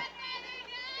designated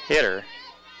hitter.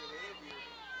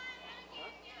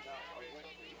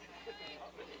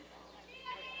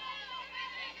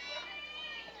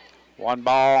 One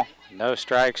ball, no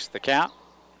strikes, the count.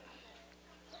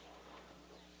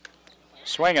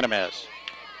 Swing and a miss.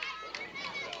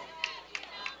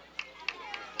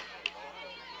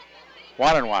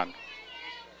 One and one.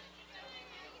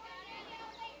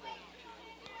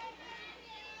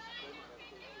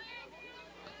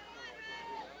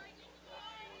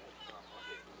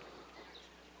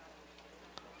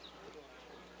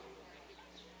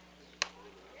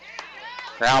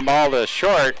 Ground ball to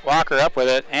short. Walker up with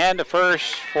it and to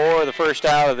first for the first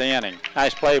out of the inning.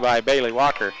 Nice play by Bailey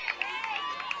Walker.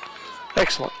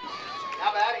 Excellent.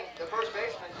 Now batting, the first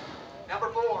baseman, number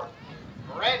 4,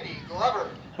 Randy Glover.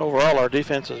 Overall, our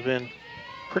defense has been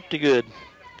pretty good.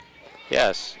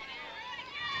 Yes.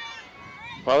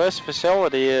 Well, this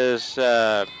facility is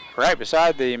right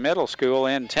beside the middle school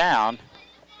in town.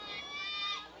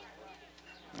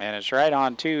 And it's right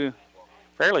on two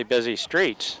fairly busy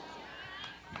streets.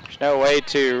 There's no way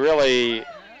to really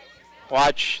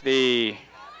watch the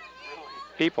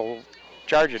people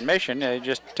charge admission. They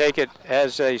just take it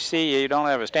as they see. You don't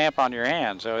have a stamp on your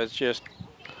hand, so it's just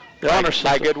the honor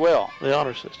system. By goodwill. The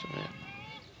honor system, yeah.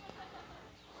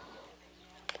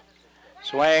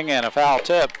 Swing and a foul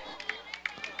tip.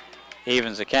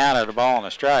 Evens the count at a ball and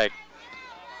a strike.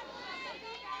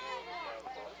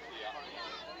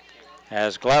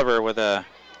 As Glover with a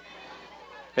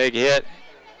big hit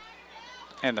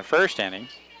in the first inning,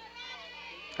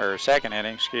 or second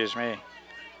inning, excuse me.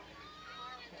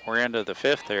 We're into the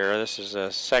fifth here. This is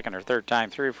a second or third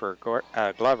time through for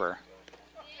Glover.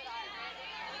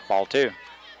 Ball two.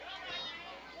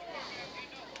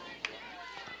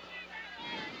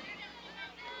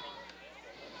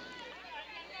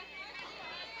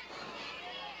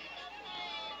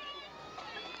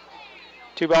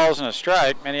 Two balls and a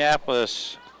strike.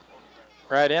 Minneapolis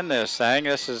right in this thing.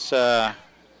 This is a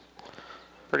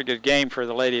pretty good game for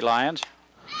the Lady Lions.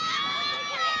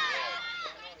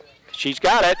 She's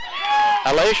got it.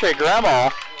 Alicia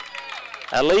Grimmel.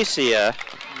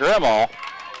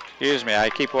 Excuse me, I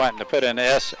keep wanting to put an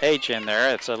SH in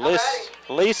there. It's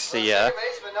Alicia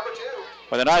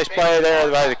with a nice play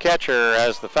there by the catcher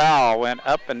as the foul went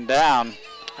up and down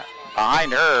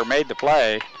behind her, made the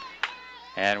play.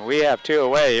 And we have two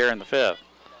away here in the fifth.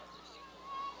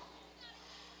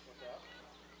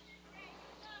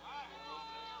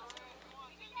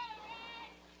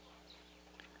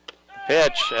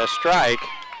 Pitch, a strike.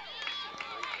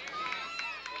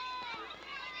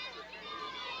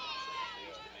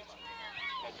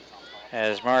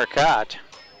 As Marcotte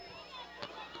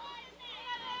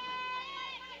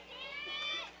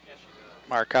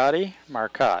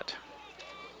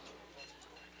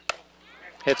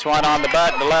hits one on the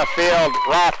butt to left field.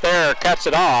 Roth there cuts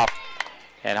it off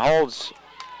and holds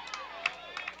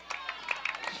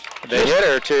the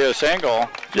hitter to a single.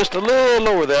 Just a little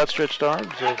lower the outstretched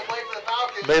arms of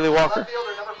Bailey Walker.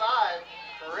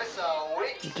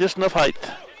 Just enough height.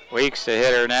 Weeks the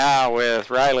hitter now with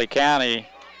Riley County.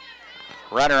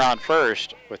 Runner on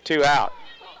first with two out.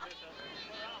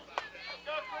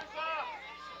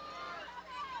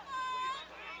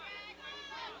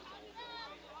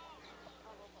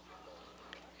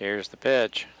 Here's the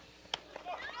pitch.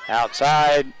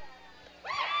 Outside.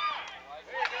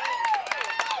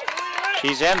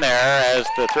 She's in there as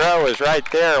the throw is right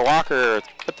there. Walker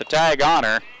put the tag on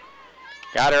her.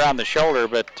 Got her on the shoulder,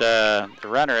 but the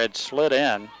runner had slid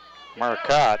in.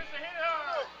 Marcotte.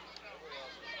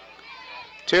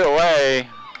 Two away,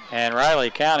 and Riley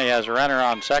County has a runner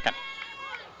on second.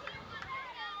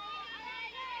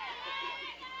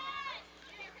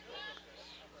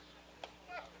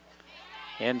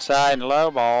 Inside and low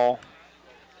ball.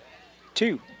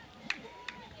 2-0.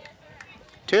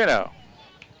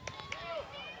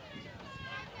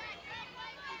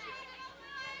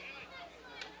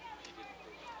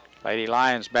 Lady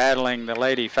Lions battling the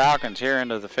Lady Falcons here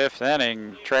into the fifth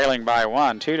inning, trailing by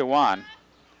one, 2-1.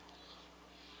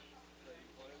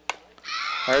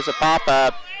 There's a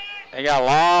pop-up. They got a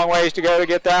long ways to go to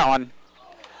get that one.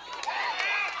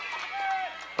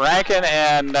 Rankin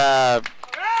and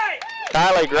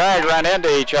Kylie Gregg run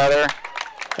into each other.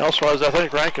 Elsewise, I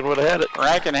think Rankin would have had it.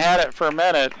 Rankin had it for a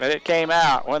minute, but it came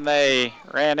out when they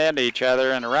ran into each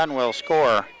other, and the run will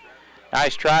score.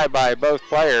 Nice try by both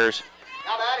players.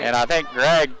 And I think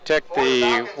Greg took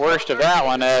the worst of that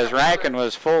one as Rankin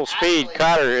was full speed,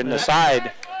 caught her in the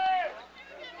side.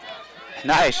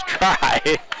 Nice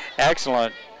try.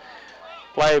 Excellent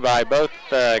play by both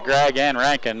Greg and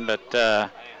Rankin, but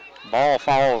ball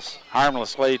falls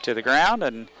harmlessly to the ground,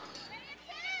 and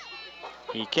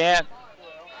he can't.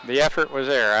 The effort was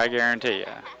there, I guarantee you.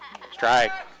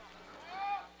 Strike.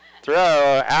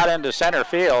 Throw out into center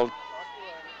field.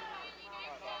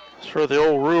 It's for the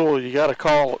old rule, you got to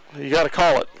call it. You got to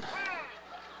call it.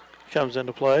 Comes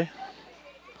into play.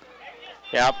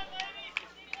 Yep.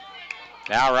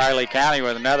 Now Riley County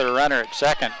with another runner at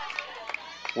second.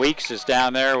 Weeks is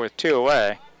down there with 2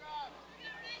 away.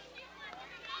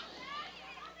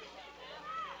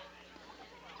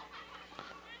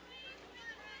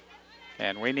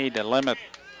 And we need to limit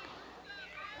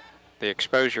the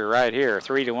exposure right here.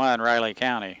 3-1 Riley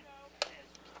County.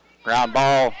 Ground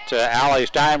ball to Allie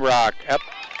Steinbrock. Up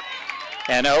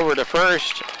and over to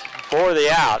first for the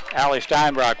out. Allie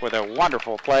Steinbrock with a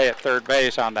wonderful play at third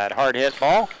base on that hard hit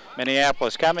ball.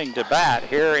 Minneapolis coming to bat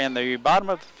here in the bottom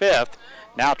of the 5th,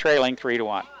 now trailing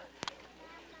 3-1.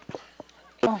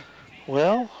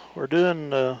 Well, we're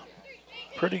doing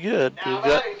pretty good. We've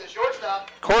got,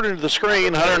 according to the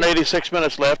screen, 186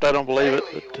 minutes left. I don't believe it,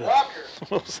 but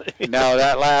we'll see. No,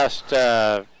 that last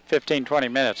 15, 20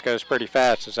 minutes goes pretty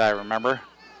fast, as I remember.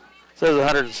 It says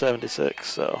 176,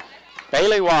 so.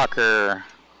 Bailey Walker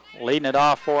leading it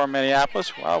off for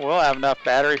Minneapolis. Well, we'll have enough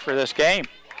battery for this game.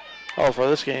 Oh, for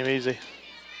this game, easy.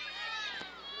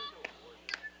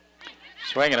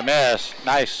 Swing and a miss.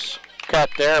 Nice cut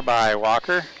there by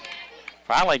Walker.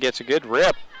 Finally gets a good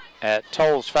rip at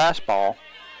Toll's fastball.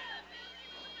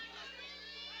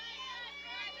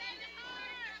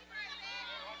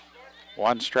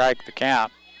 One strike the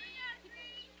count.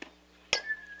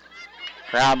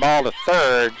 Ground ball to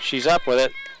third. She's up with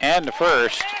it and to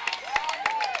first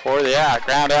for the out.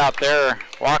 Ground out there.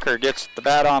 Walker gets the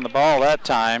bat on the ball that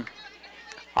time.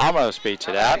 Almost beats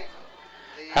it out.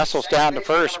 Hustles down to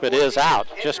first, but is out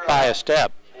just by a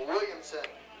step.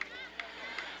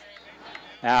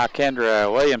 Now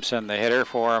Kendra Williamson, the hitter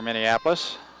for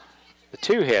Minneapolis. The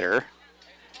 2-hitter.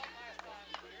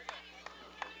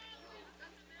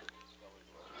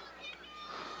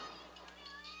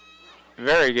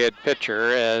 Very good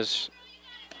pitcher, as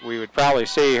we would probably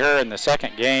see her in the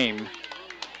second game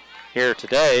here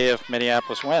today if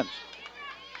Minneapolis wins.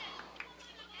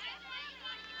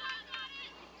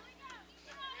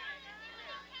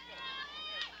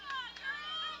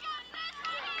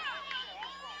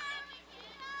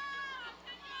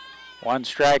 One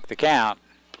strike the count.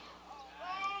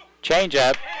 Change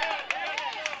up.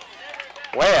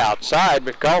 Way outside,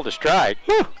 but called a strike.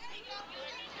 Whew.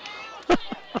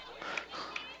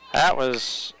 That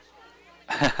was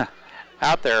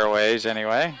out there a ways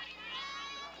anyway.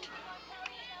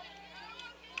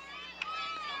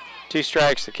 2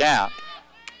 strikes the count.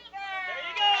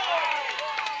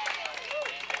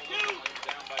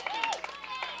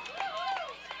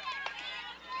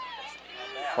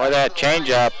 Boy, that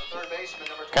changeup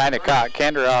kind of caught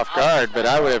Kendra off guard, but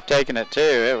I would have taken it too.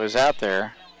 It was out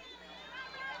there.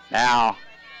 Now,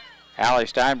 Allie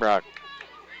Steinbrock.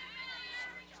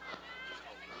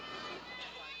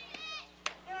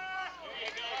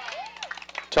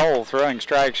 Toll throwing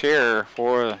strikes here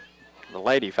for the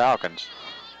Lady Falcons.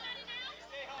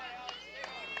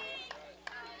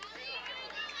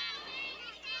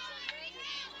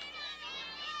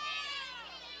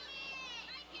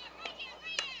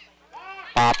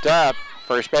 Popped up.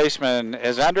 First baseman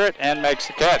is under it and makes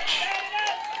the catch.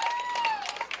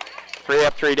 3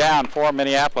 up, 3 down for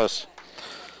Minneapolis.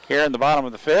 Here in the bottom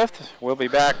of the 5th, we'll be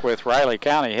back with Riley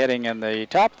County hitting in the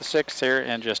top of the 6th here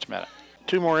in just a minute.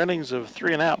 2 more innings of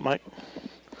 3 and out, Mike.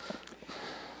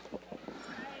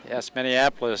 Yes,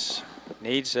 Minneapolis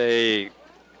needs a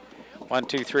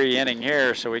 1-2-3 inning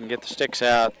here so we can get the sticks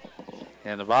out.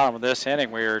 In the bottom of this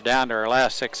inning, we are down to our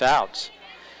last 6 outs.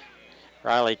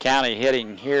 Riley County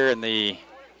hitting here in the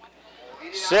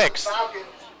 6th.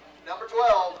 Number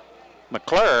 12.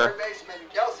 McClure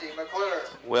McClure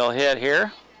will hit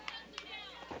here.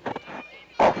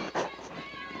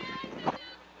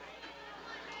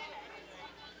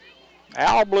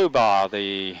 Al Bluebaugh,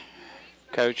 the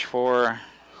coach for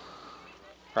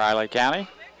Riley County.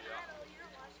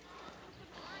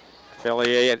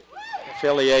 Affiliated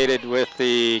with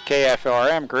the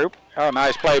KFRM group. Oh,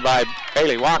 nice play by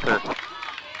Bailey Walker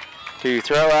to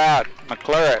throw out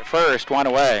McClure at first, 1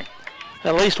 away.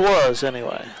 At least was,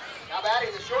 anyway. Now batting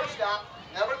the shortstop,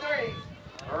 number 3,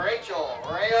 Rachel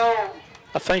Rayo.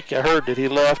 I think I heard that he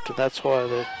left, and that's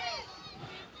why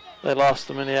they lost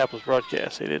the Minneapolis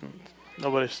broadcast. They didn't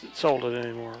Nobody's sold it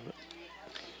anymore. But.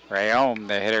 Ray Ohm,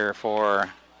 the hitter for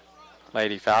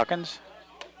Lady Falcons.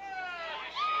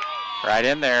 Right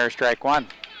in there, strike one.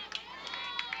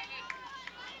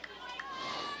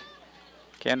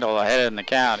 Kendall ahead in the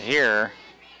count here.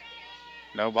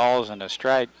 No balls and a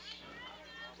strike.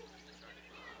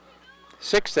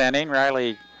 Sixth inning,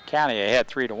 Riley County ahead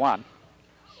 3-1.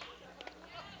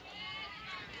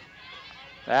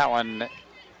 That one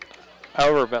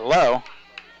over but low.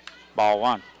 Ball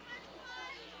one.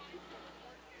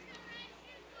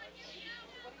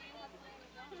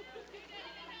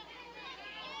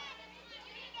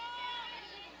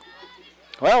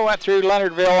 Well, went through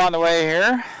Leonardville on the way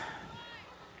here.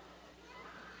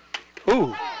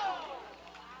 Ooh.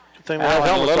 Good thing that one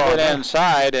a little bit on,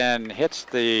 inside and hits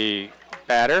the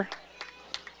batter.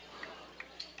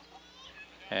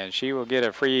 And she will get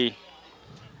a free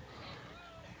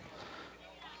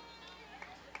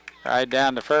ride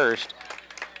down to first.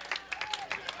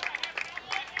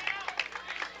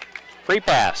 Free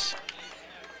pass.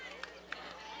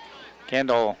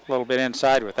 Kendall a little bit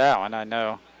inside with that one, I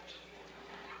know.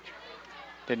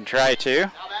 Didn't try to.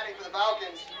 Now batting for the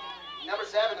Falcons, number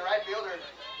 7, the right fielder,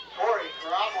 Corey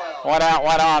Cromwell. One out,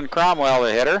 one on. Cromwell,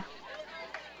 the hitter.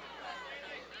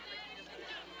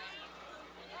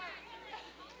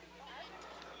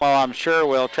 Well, I'm sure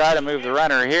we'll try to move the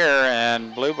runner here,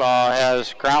 and blue ball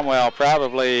has Cromwell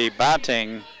probably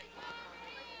bunting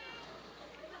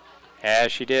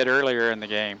as she did earlier in the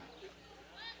game.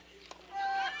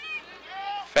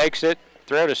 Fakes it,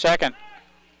 throw to second.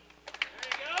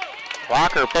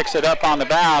 Walker picks it up on the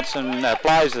bounce and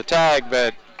applies the tag,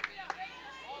 but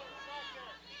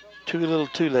too little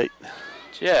too late.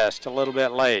 Just a little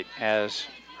bit late as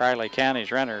Riley County's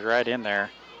runner's right in there.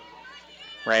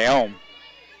 Ray Ohm.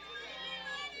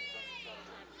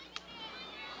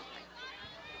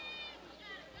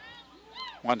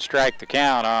 One strike the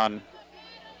count on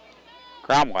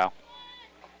Cromwell.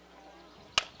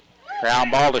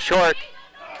 Ground ball to short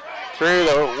through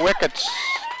the wickets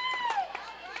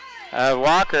of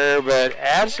Walker, but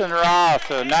Addison Roth,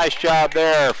 a nice job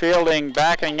there, fielding,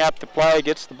 backing up the play,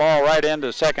 gets the ball right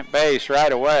into second base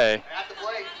right away,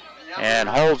 and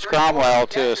holds Cromwell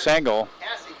to a single.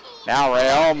 Now Ray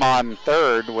Ohm on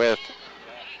third with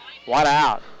one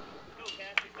out.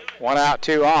 One out,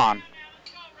 two on.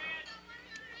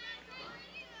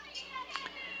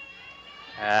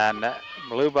 And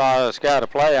blue ball has got a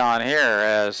play on here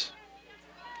as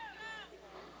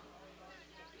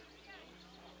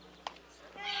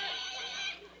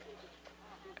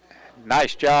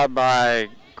nice job by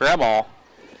Gremmel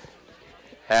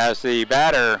as the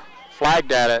batter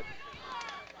flagged at it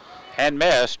and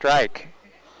missed. Strike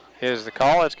is the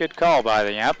call. It's a good call by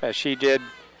the ump as she did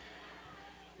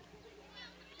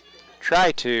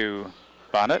try to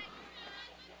bunt it.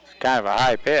 It's kind of a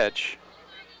high pitch.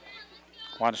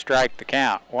 One strike the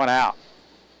count, one out.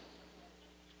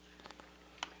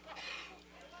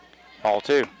 Ball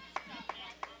two.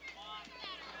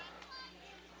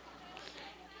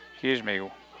 Excuse me.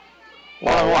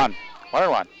 1-1.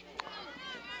 1-1.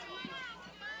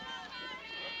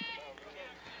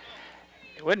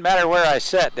 It wouldn't matter where I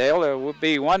sat, Dale. There would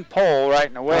be one pole right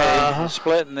in the way,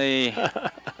 splitting the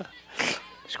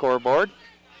scoreboard.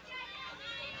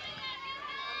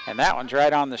 And that one's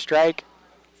right on the strike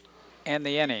and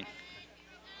the inning.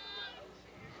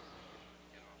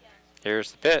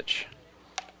 Here's the pitch.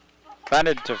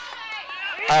 Bunted to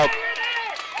out.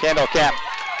 Kendall can't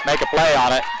make a play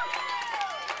on it.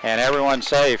 And everyone's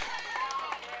safe.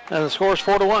 And the score is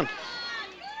 4-1.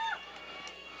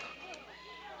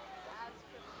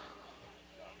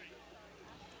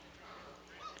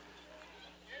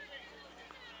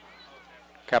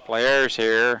 Couple of errors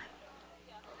here.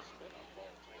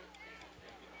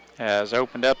 Has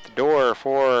opened up the door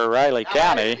for Riley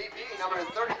County.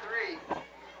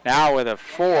 Now with a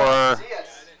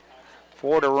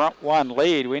 4-1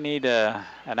 lead, we need an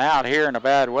out here in a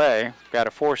bad way. Got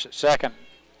to force it second.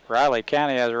 Riley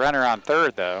County has a runner on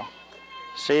third, though.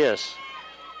 Cias,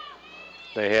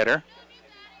 the hitter.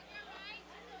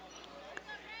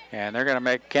 And they're going to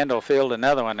make Kendall field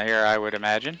another one here, I would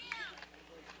imagine.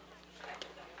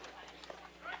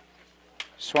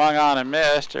 Swung on and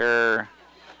missed, or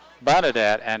bunted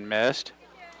at and missed.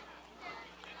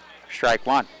 Strike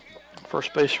one.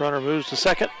 First base runner moves to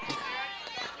second.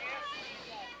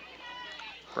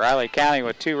 Riley County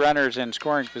with two runners in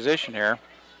scoring position here.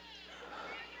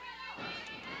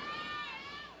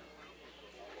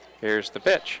 Here's the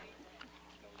pitch.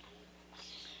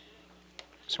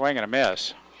 Swing and a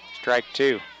miss. Strike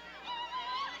two.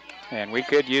 And we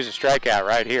could use a strikeout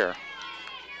right here.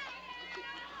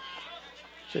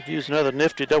 Could use another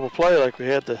nifty double play like we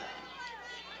had to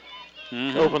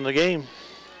open the game.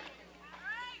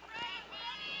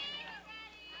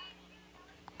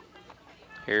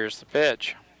 Here's the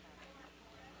pitch.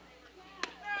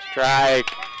 Strike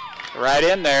right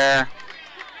in there.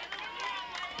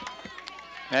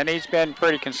 And he's been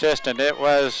pretty consistent. It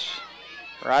was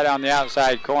right on the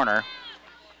outside corner.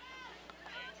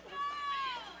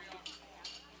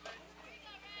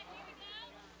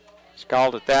 He's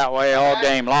called it that way all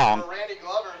game long.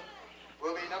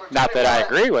 Not that I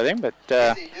agree with him, but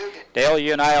Dale,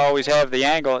 you and I always have the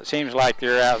angle. It seems like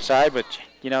they're outside, but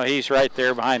you know he's right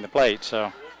there behind the plate.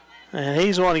 So. And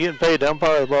he's the one getting paid to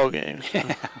umpire the ball game. So.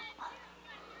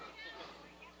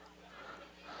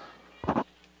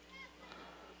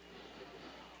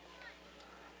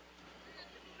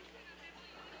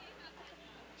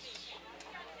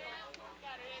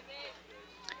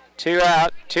 Two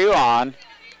out, two on.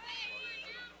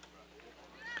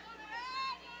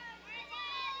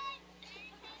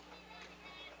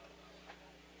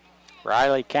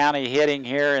 Riley County hitting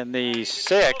here in the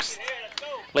 6th,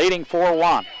 leading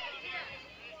 4-1.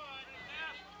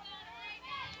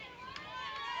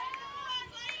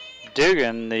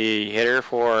 Dugan, the hitter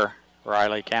for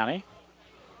Riley County.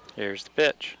 Here's the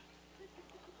pitch.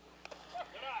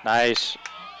 Nice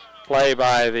play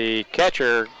by the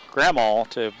catcher, Gremmel,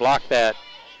 to block that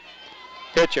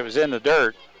pitch that was in the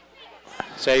dirt.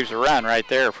 Saves a run right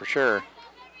there for sure.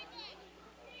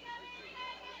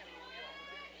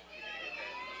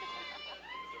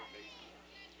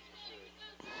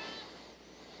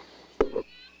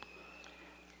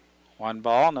 One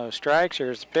ball, no strikes.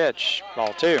 Here's the pitch.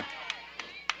 Ball 2.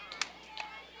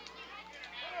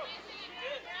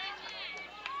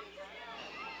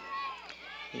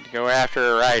 Need to go after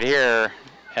her right here,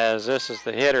 as this is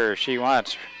the hitter she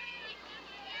wants.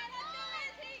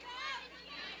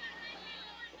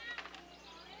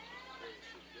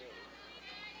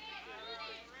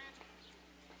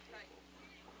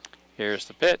 Here's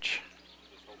the pitch.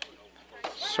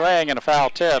 Swing and a foul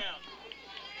tip.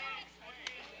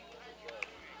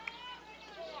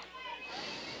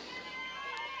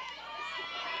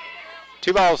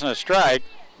 Two balls and a strike.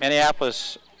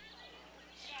 Minneapolis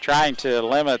trying to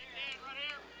limit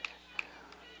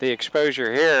the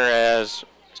exposure here as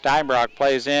Steinbrock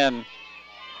plays in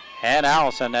and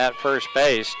Allison at first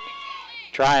base.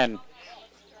 Try and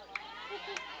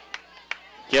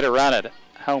get a run at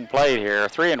home plate here.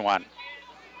 3-1.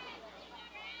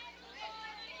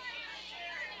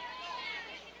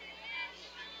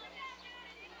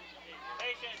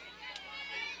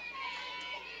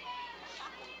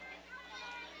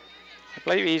 I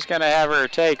believe he's going to have her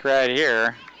take right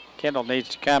here. Kendall needs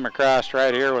to come across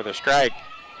right here with a strike.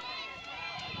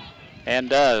 And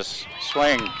does.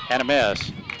 Swing and a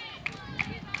miss.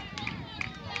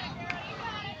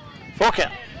 Full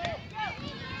count.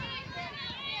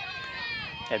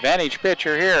 Advantage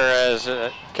pitcher here as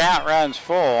count runs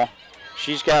full.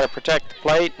 She's got to protect the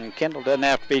plate, and Kendall doesn't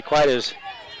have to be quite as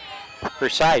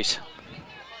precise.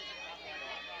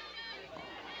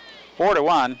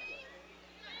 4-1.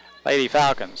 Lady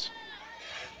Falcons.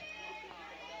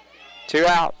 2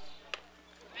 out.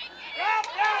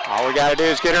 All we got to do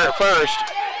is get her at first.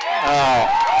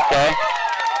 Oh, okay.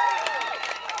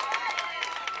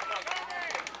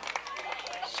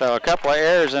 So a couple of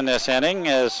errors in this inning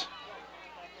has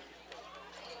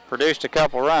produced a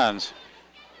couple runs.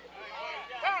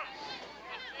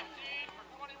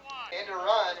 And a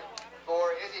run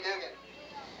for Izzy Dugan.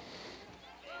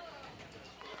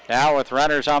 Now with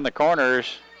runners on the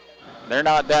corners, they're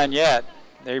not done yet.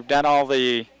 They've done all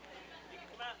the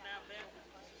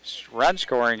run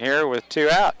scoring here with 2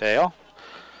 out, Dale.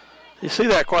 You see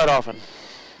that quite often.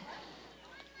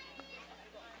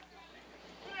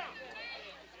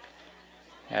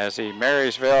 As the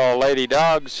Marysville Lady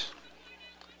Dogs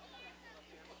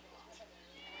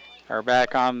are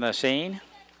back on the scene.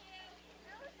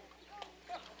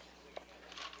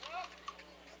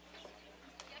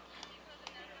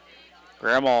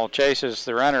 Gremmel chases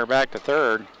the runner back to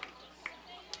third.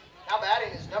 Now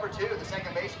batting is number 2, the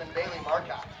second baseman, Bailey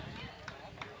Marcotte.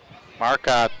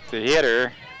 Marcotte, the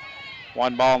hitter.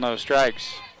 1 ball, no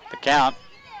strikes. The count.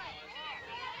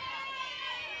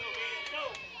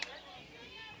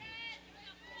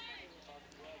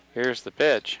 Here's the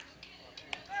pitch.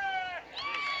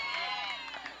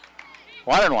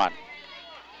 1-1.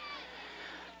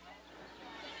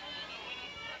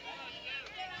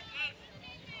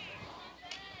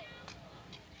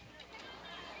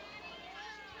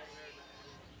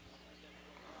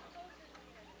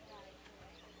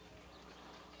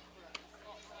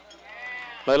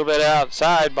 A little bit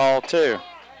outside, ball 2.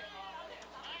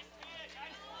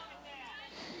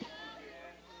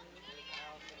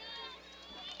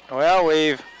 Well,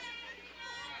 we've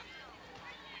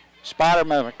spotted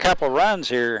him a couple runs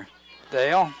here,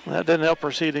 Dale. That didn't help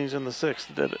proceedings in the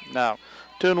 6th, did it? No.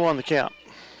 2-1 the count.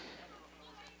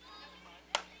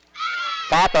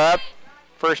 Pop up,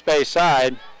 first base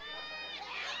side.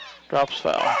 Drops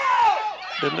foul.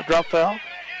 Didn't it drop foul?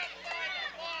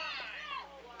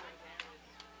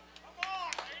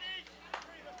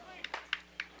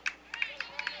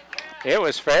 It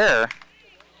was fair.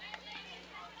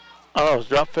 Oh, it was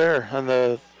drop fair, and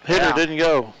the hitter didn't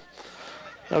go.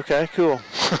 Okay, cool.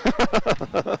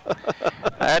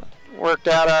 That worked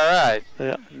out all right.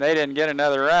 Yeah. They didn't get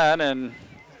another run, and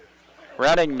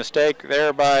running mistake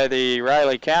there by the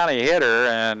Riley County hitter,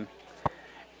 and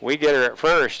we get her at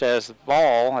first as the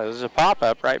ball is a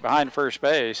pop-up right behind first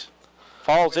base.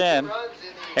 Falls in,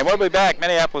 and we'll be back.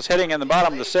 Minneapolis hitting in the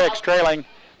bottom of the 6th, trailing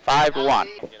 5-1.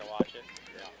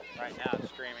 Right now it's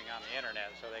streaming on the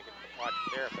internet, so they can watch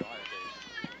it there if they wanted to.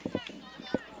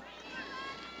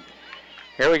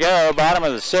 Here we go, bottom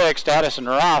of the 6th, Addison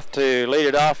Roth to lead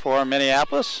it off for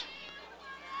Minneapolis.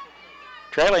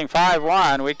 Trailing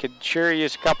 5-1, we could sure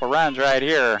use a couple runs right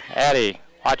here. Addie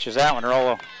watches that one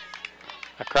roll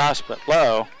across but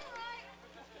low.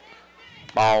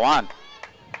 Ball 1.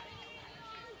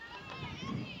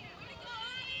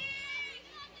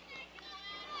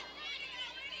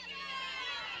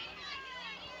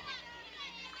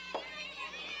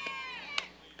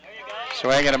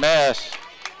 Swing and a miss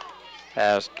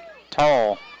as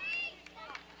Toll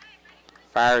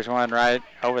fires one right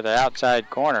over the outside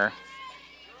corner.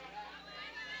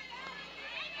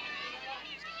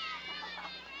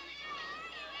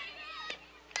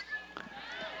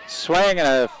 Swing and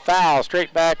a foul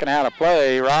straight back and out of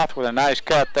play. Roth with a nice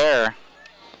cut there.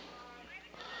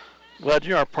 Glad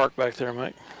you are parked back there,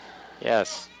 Mike.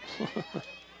 Yes.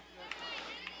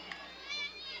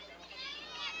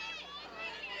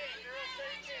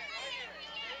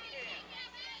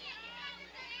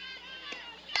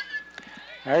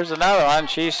 There's another one.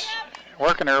 She's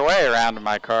working her way around to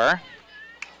my car.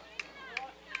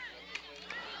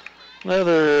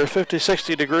 Another 50,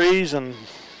 60 degrees and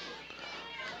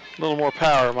a little more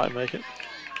power might make it.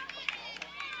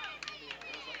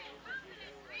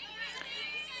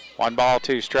 1 ball,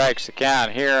 2 strikes the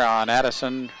count here on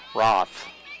Addison Roth.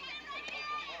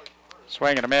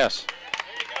 Swing and a miss.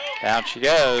 Down she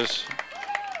goes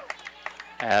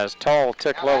as Toll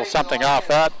took a little something off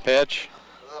that pitch.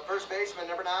 First baseman,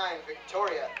 number 9,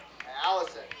 Victoria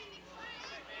Allison.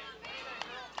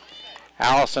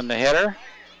 Allison, the hitter.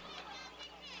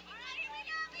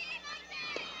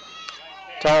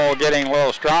 Toll getting a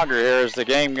little stronger here as the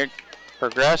game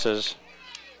progresses.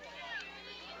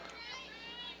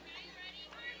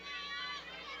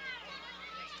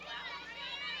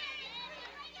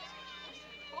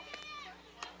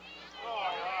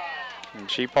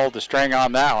 And she pulled the string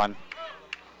on that one.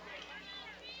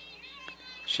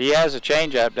 She has a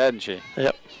changeup, doesn't she?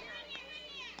 Yep.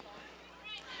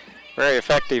 Very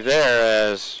effective there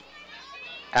as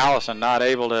Allison not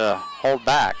able to hold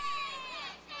back.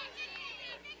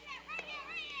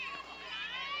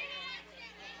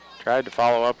 Tried to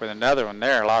follow up with another one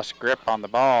there, lost grip on the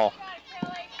ball.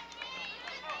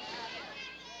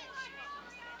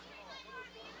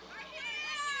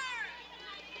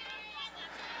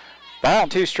 Ball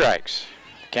and 2 strikes.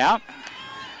 Count.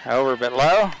 Over but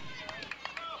low.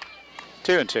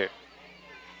 2-2.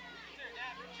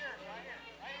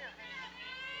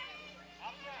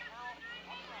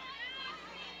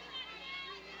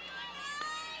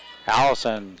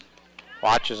 Allison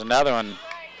watches another one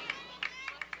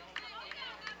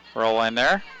roll in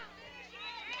there.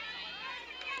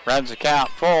 Runs the count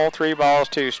full, 3 balls,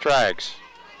 2 strikes.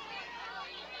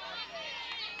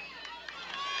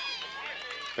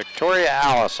 Victoria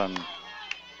Allison,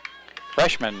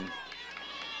 freshman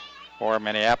for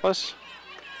Minneapolis.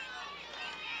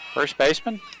 First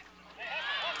baseman.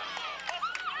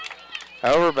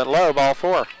 Over but low, ball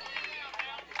 4.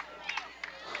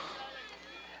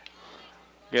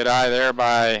 Good eye there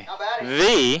by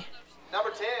V. Number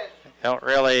 10. Don't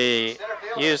really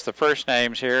use the first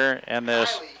names here in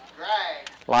this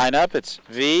lineup. It's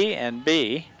V and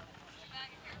B.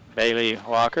 Bailey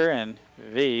Walker and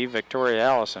V, Victoria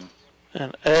Allison.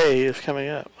 And A is coming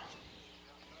up.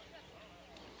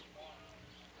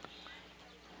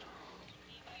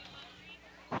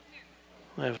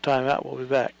 We have a timeout. We'll be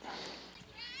back.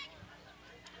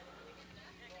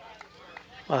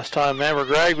 Last time Amber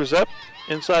Gregg was up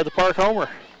inside the park homer.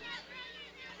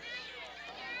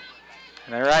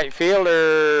 And the right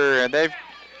fielder,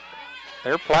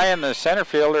 they're playing the center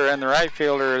fielder and the right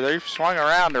fielder. They've swung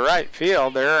around to right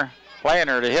field. They're playing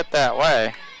her to hit that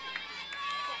way.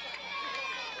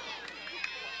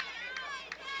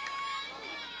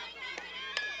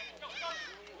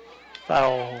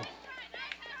 Foul.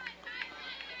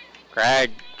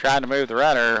 Greg trying to move the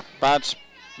runner, bunts,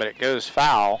 but it goes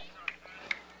foul.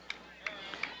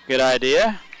 Good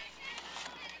idea.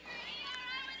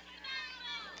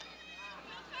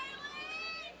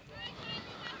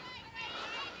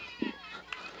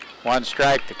 One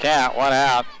strike to count, one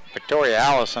out. Victoria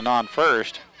Allison on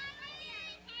first.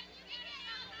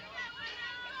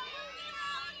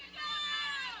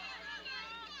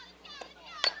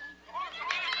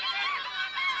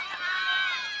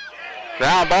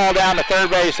 Ground ball down the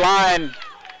third base line.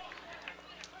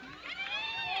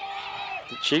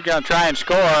 She's going to try and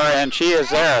score, and she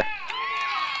is there.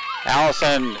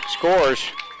 Allison scores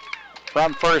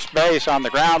from first base on the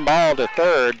ground ball to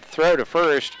third, throw to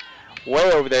first,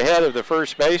 way over the head of the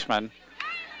first baseman.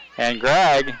 And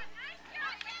Greg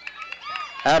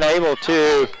unable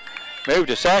to move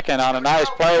to second on a nice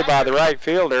play by the right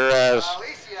fielder as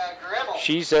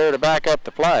she's there to back up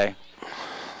the play.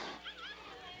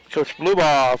 Coach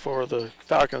Bluebaugh for the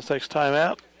Falcons takes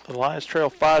timeout. The Lions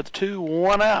trail 5-2,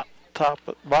 one out,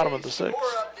 bottom of the sixth. Score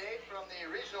update from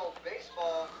the regional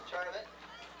baseball tournament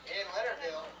in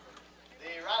Leonardville.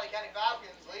 The Riley County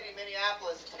Falcons leading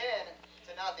Minneapolis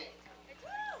 10-0.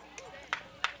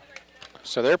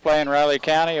 So they're playing Riley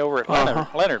County over at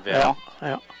Leonardville.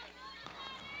 Yeah.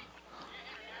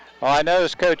 Well, I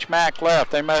noticed Coach Mack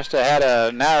left. They must have had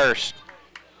an hour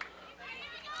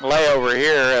layover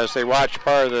here as they watched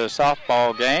part of the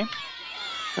softball game.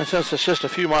 And since it's just a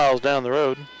few miles down the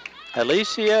road.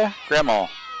 Alicia Grimmel.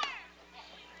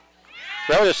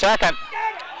 Throw to second.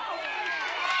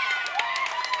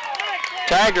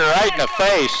 Tagged her right in the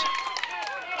face.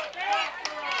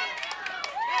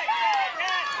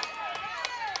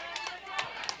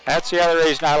 That's the other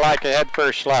reason I like a head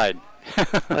first slide.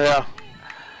 Yeah.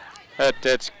 But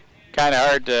it's kind of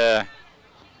hard to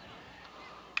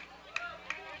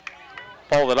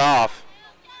pull it off.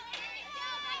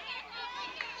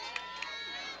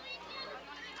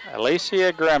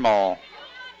 Alicia Grimmel,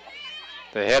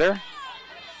 the hitter.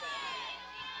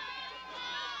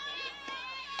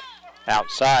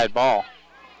 Outside ball.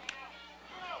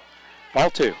 Ball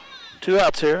two. 2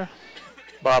 outs here.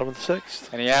 Bottom of the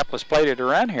sixth. Minneapolis plated a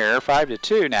run here,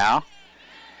 5-2 now.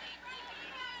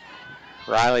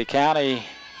 Riley County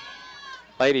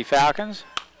Lady Falcons.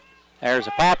 There's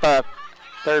a pop-up.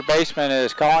 Third baseman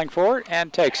is calling for it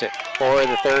and takes it for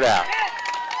the third out.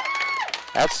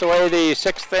 That's the way the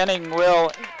sixth inning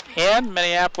will end.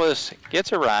 Minneapolis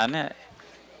gets a run.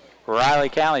 Riley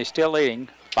County still leading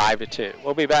 5-2.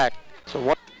 We'll be back. So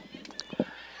what?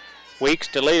 Weeks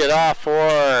to lead it off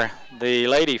for the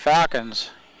Lady Falcons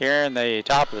here in the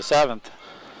top of the seventh.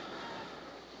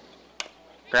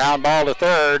 Ground ball to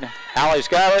third. Allie's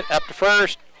got it, up to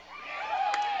first.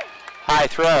 High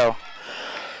throw.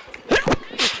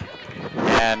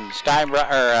 And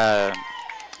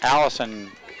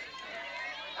Allison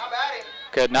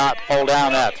could not pull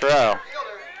down that throw.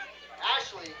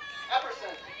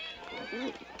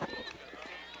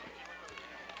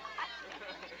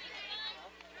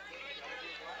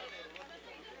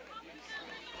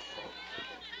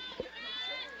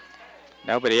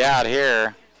 Nobody out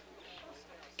here.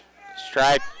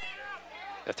 Strike.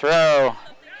 The throw.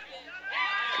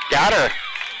 Got her.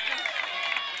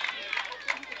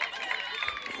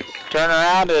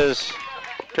 Turnaround is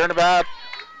turnabout.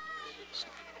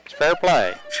 It's fair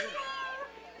play.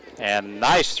 And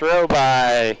nice throw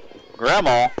by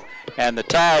Grimmel. And the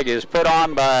tag is put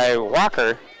on by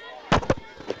Walker.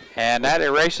 And that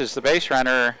erases the base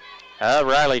runner of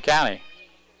Riley County.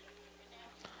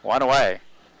 One away.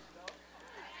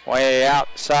 Way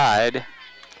outside.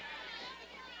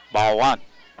 Ball one.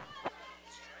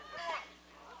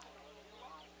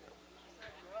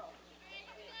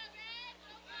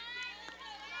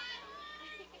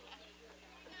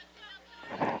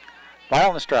 Ball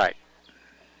on the strike.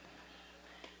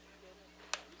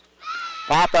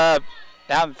 Pop up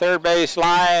down the third base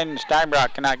line.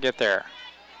 Steinbrock cannot get there.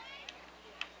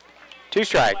 2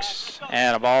 strikes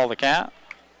and a ball to count.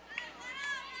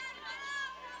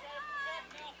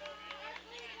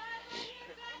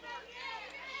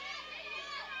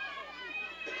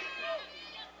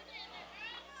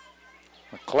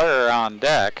 McClure on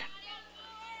deck.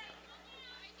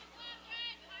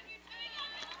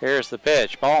 Here's the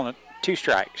pitch. Ball, 2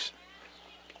 strikes.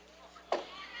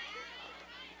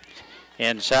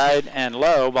 Inside and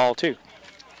low, ball 2.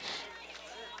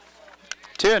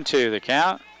 2-2 the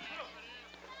count.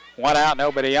 1 out,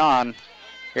 nobody on.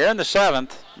 Here in the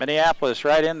 7th, Minneapolis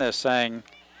right in this thing,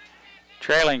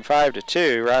 trailing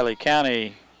 5-2. Riley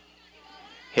County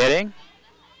hitting.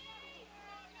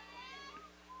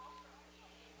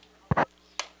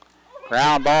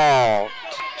 Ground ball.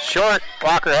 Short.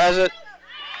 Walker has it.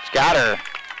 It's got her.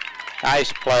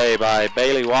 Nice play by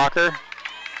Bailey Walker.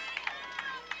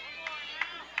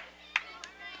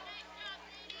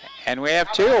 And we have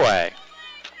 2 away.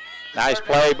 Nice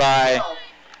play by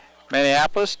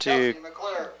Minneapolis to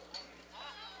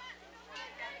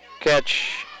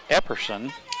catch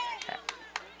Epperson.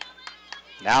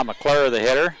 Now McClure, the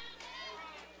hitter,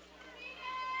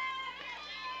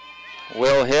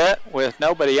 will hit with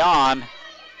nobody on,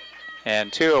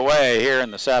 and 2 away here in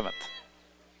the 7th.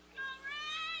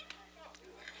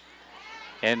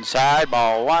 Inside,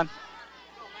 ball 1.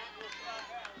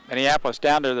 Minneapolis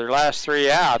down to their last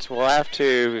 3 outs. Will have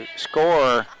to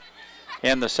score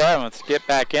in the 7th to get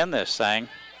back in this thing.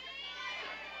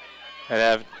 They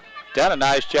have done a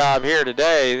nice job here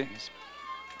today.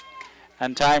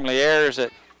 Untimely errors,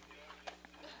 a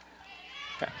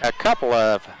couple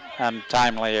of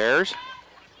untimely errors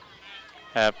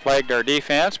have plagued our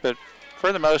defense, but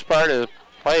for the most part have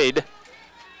played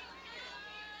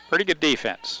pretty good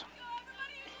defense.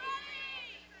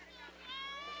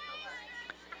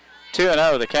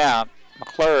 2-0 the count.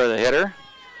 McClure, the hitter.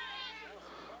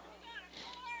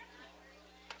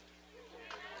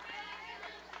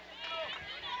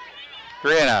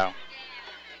 Three-0.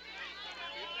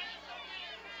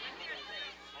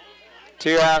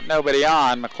 2 out, nobody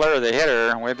on. McClure, the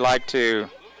hitter. We'd like to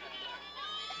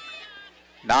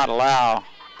not allow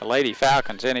the Lady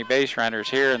Falcons any base runners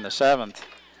here in the 7th.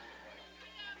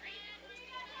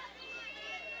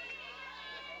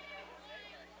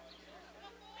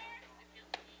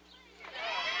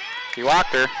 She walked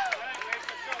her.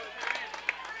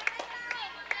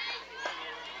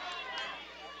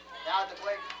 Now at the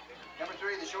plate, number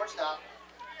 3, the shortstop,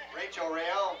 Rachel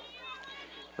Rayon.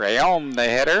 Rayon, the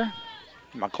hitter.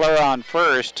 McClure on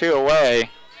first, 2 away.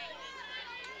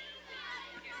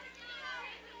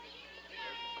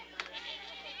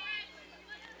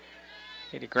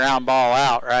 Need a ground ball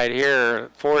out right here.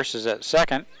 Forces at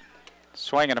second.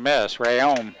 Swing and a miss.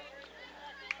 Rayon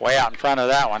way out in front of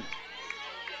that one.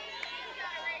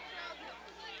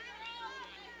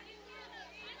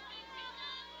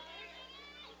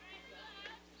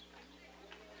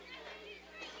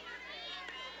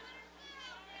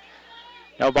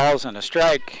 No balls and a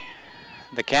strike.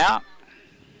 The count.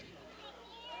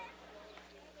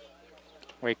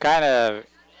 We kind of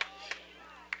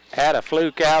had a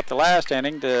fluke out the last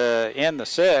inning to end the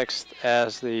 6th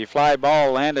as the fly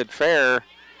ball landed fair,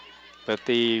 but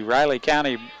the Riley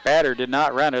County batter did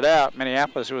not run it out.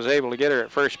 Minneapolis was able to get her at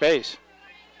first base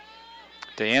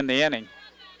to end the inning.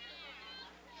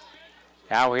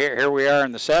 Now here we are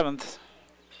in the 7th.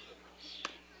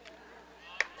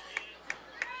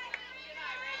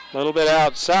 A little bit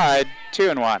outside,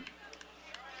 2-1.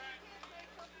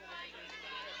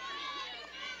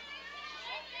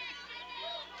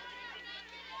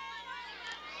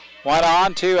 One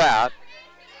on, 2 out.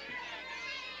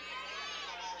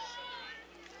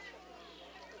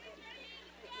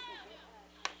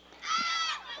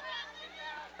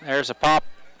 There's a pop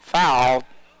foul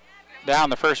down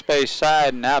the first base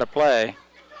side and out of play.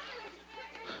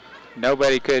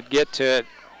 Nobody could get to it.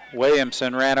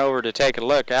 Williamson ran over to take a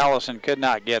look. Allison could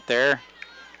not get there.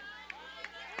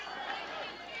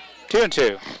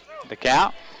 2-2. The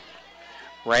count.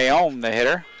 Rayon, the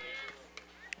hitter.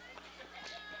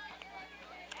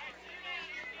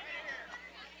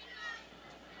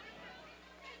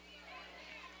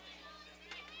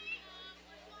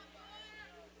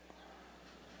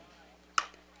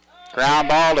 Ground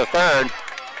ball to third.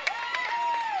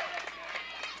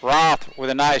 Roth with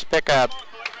a nice pickup.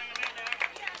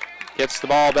 Gets the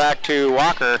ball back to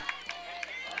Walker.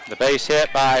 The base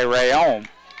hit by Rayon.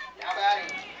 Now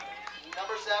batting,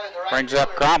 number 7, the right Brings up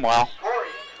fielder, Cromwell. Corey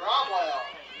Cromwell.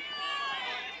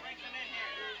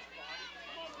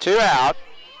 2 out.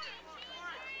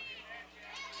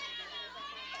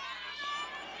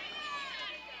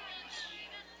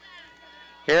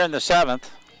 Here in the 7th.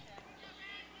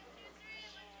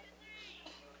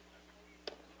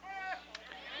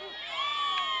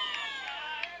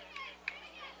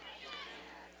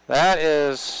 That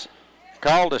is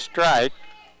called a strike,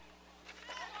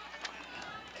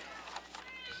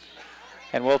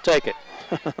 and we'll take it.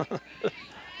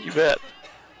 You bet.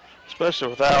 Especially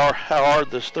with how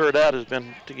hard this third out has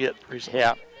been to get recently.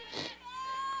 Yeah.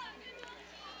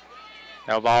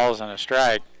 No balls and a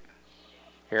strike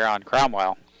here on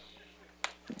Cromwell.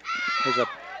 There's a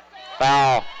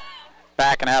foul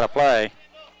backing out of play.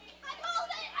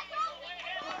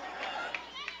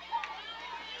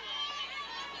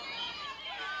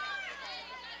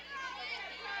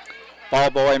 Ball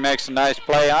boy makes a nice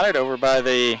play on it over by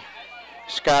the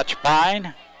Scotch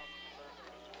Pine.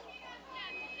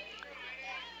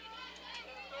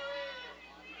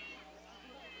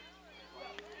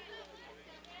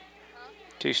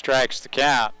 Two strikes the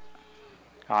count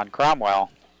on Cromwell.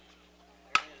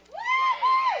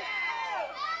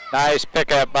 Nice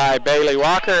pickup by Bailey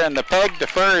Walker, and the peg to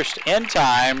first in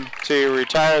time to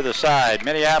retire the side.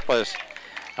 Minneapolis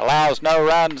allows no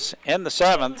runs in the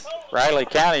 7th. Riley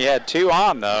County had 2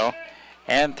 on, though,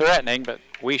 and threatening, but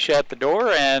we shut the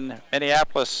door, and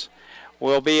Minneapolis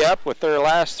will be up with their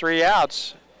last 3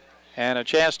 outs and a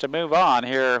chance to move on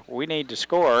here. We need to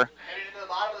score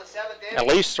at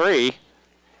least 3,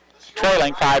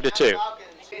 trailing 5-2.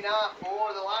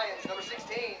 For the Lions, number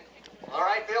 16, all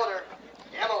right fielder,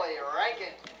 Emily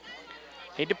Rankin.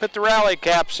 Need to put the rally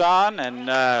caps on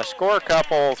and score a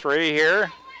couple 3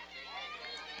 here.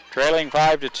 Trailing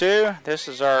 5-2. This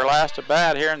is our last at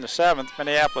bat here in the 7th.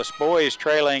 Minneapolis boys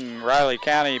trailing Riley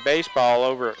County baseball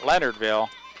over at Leonardville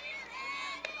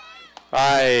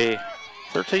by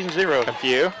 13-0. a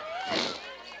few.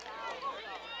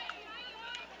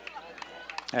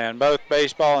 And both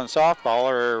baseball and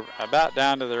softball are about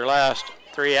down to their last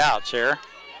 3 outs here.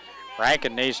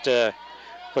 Rankin needs to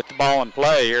put the ball in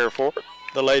play here for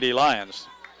the Lady Lions.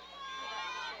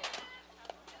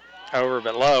 Over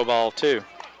but low, ball 2.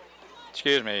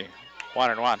 Excuse me,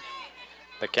 1-1.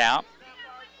 The count.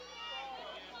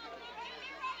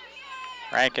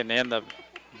 Rankin in the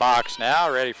box now,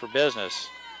 ready for business.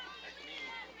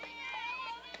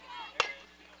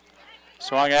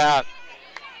 Swung out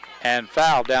and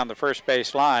fouled down the first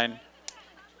base line.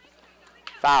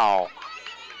 Foul.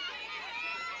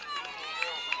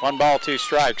 1 ball, 2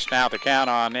 strikes. Now the count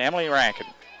on Emily Rankin,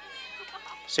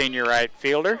 senior right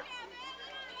fielder.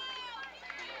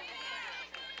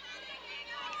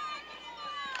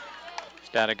 He's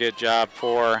done a good job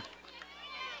for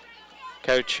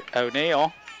Coach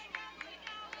O'Neill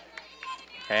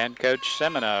and Coach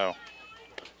Semino.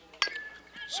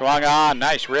 Swung on,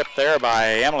 nice rip there by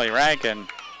Emily Rankin.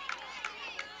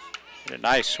 A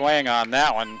nice swing on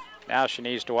that one. Now she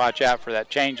needs to watch out for that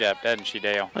changeup, doesn't she,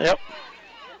 Dale? Yep.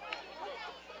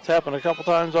 It's happened a couple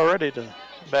times already to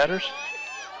batters.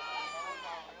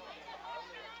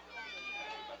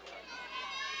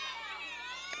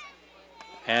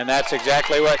 And that's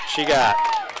exactly what she got.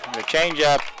 The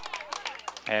changeup,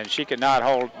 and she could not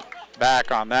hold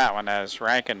back on that one as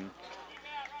Rankin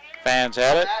fans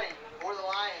at it. For the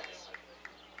Lions,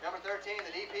 number 13,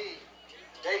 the DP,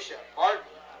 Daisha Martin.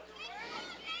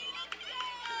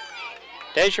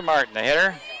 Daisha Martin, the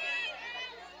hitter.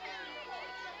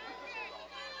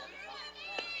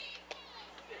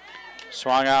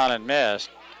 Swung on and missed.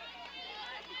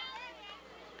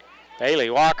 Bailey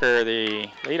Walker, the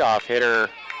leadoff hitter,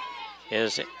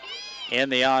 is in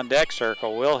the on-deck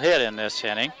circle. Will hit in this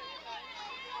inning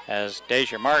as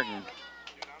Daisha Martin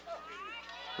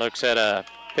looks at a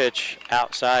pitch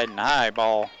outside and high,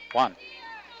 ball 1.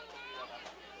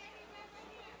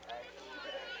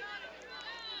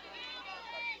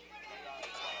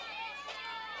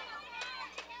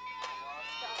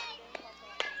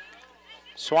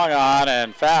 Swung on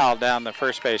and fouled down the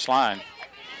first base line.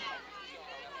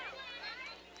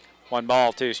 1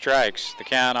 ball, 2 strikes. The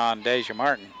count on Daisha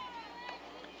Martin,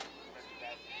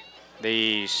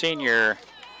 the senior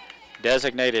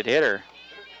designated hitter.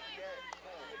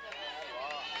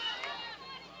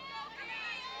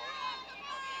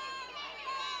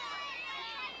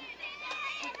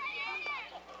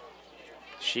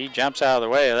 She jumps out of the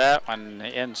way of that one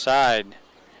inside,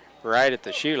 right at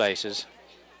the shoelaces.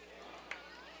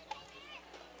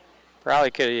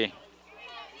 Probably could have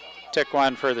took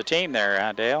one for the team there,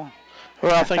 huh, Dale?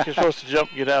 Well, I think you're supposed to jump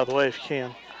and get out of the way if you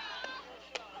can.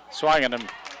 Swing and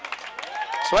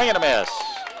a miss.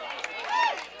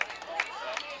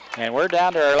 And we're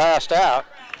down to our last out.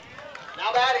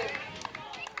 Now batting,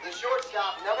 the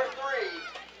shortstop, number 3,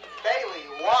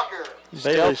 Bailey Walker.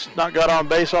 Bailey's not got on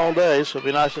base all day, so it'd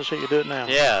be nice to see you do it now.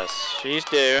 Yes, she's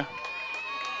due.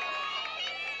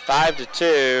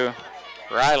 5-2,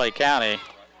 Riley County.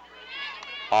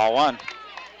 All 1.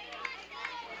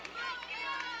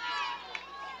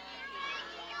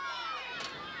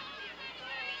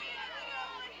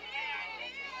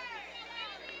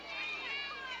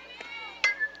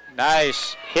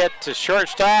 Nice hit to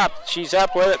shortstop. She's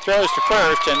up with it, throws to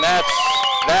first, and that's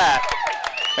that.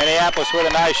 Minneapolis with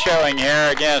a nice showing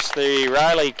here against the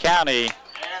Riley County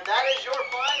And that is your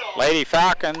final. Lady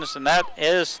Falcons, and that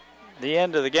is the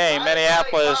end of the game.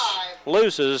 Minneapolis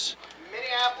loses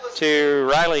to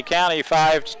Riley County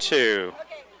 5-2.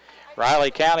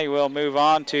 Riley County will move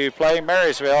on to play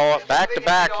Marysville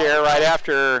back-to-back here right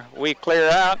after we clear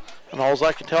out. And all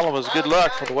I can tell them is good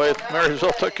luck for the way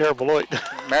Marysville took care of Beloit.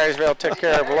 Marysville took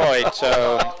care of Beloit,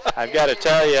 so I've got to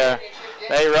tell you,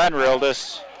 they run-reeled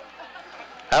us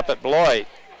up at Beloit.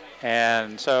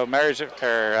 And so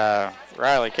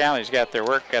Riley County's got their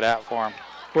work cut out for them.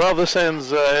 Well, this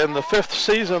ends in the 5th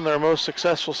season, their most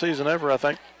successful season ever, I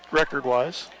think,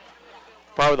 record-wise.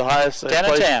 Probably the highest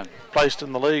they placed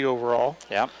in the league overall.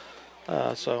 Yep.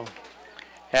 So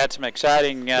had some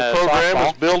exciting the program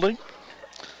softball. is building.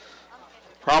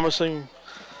 Promising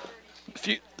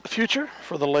future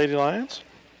for the Lady Lions.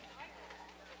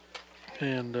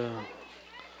 And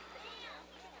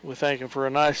we thank them for a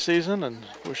nice season and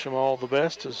wish them all the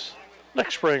best as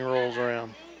next spring rolls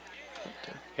around.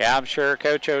 Yeah, I'm sure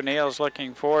Coach O'Neill's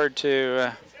looking forward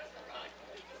to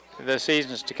the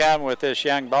seasons to come with this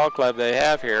young ball club they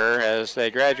have here as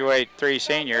they graduate 3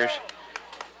 seniors.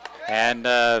 And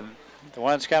the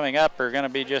ones coming up are going to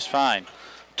be just fine.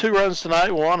 2 runs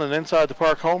tonight, 1 an inside the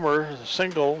park homer,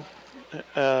 single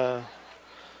run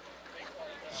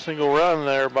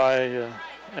there by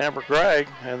Amber Gregg,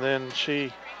 and then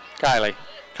Kylie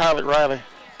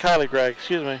Gregg,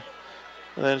 excuse me.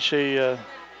 And then she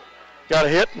got a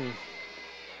hit and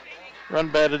run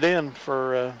batted in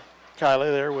for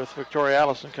Kylie there with Victoria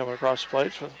Allison coming across the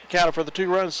plate. Counted for the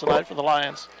 2 runs tonight for the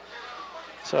Lions.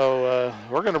 So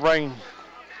we're going to bring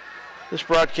this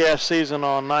broadcast season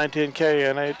on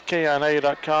 910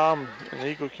 KINA.com and the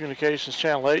Eagle Communications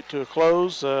Channel 8 to a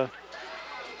close.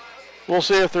 We'll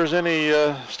see if there's any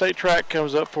state track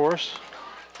comes up for us.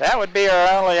 That would be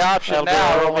our only option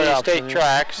now, will be state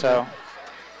track, so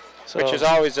which is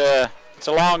always it's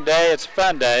a long day, it's a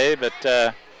fun day, but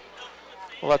well,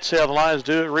 let's see how the Lions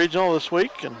do at regional this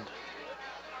week and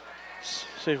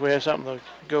see if we have something to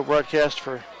go broadcast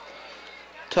for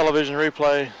television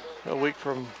replay a week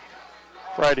from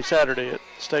Friday, Saturday at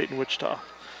State in Wichita.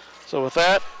 So with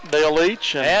that, Dale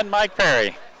Leach and Mike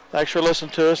Perry. Thanks for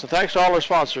listening to us, and thanks to all our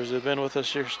sponsors who have been with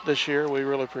us this year. We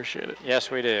really appreciate it.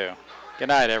 Yes, we do. Good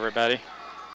night, everybody.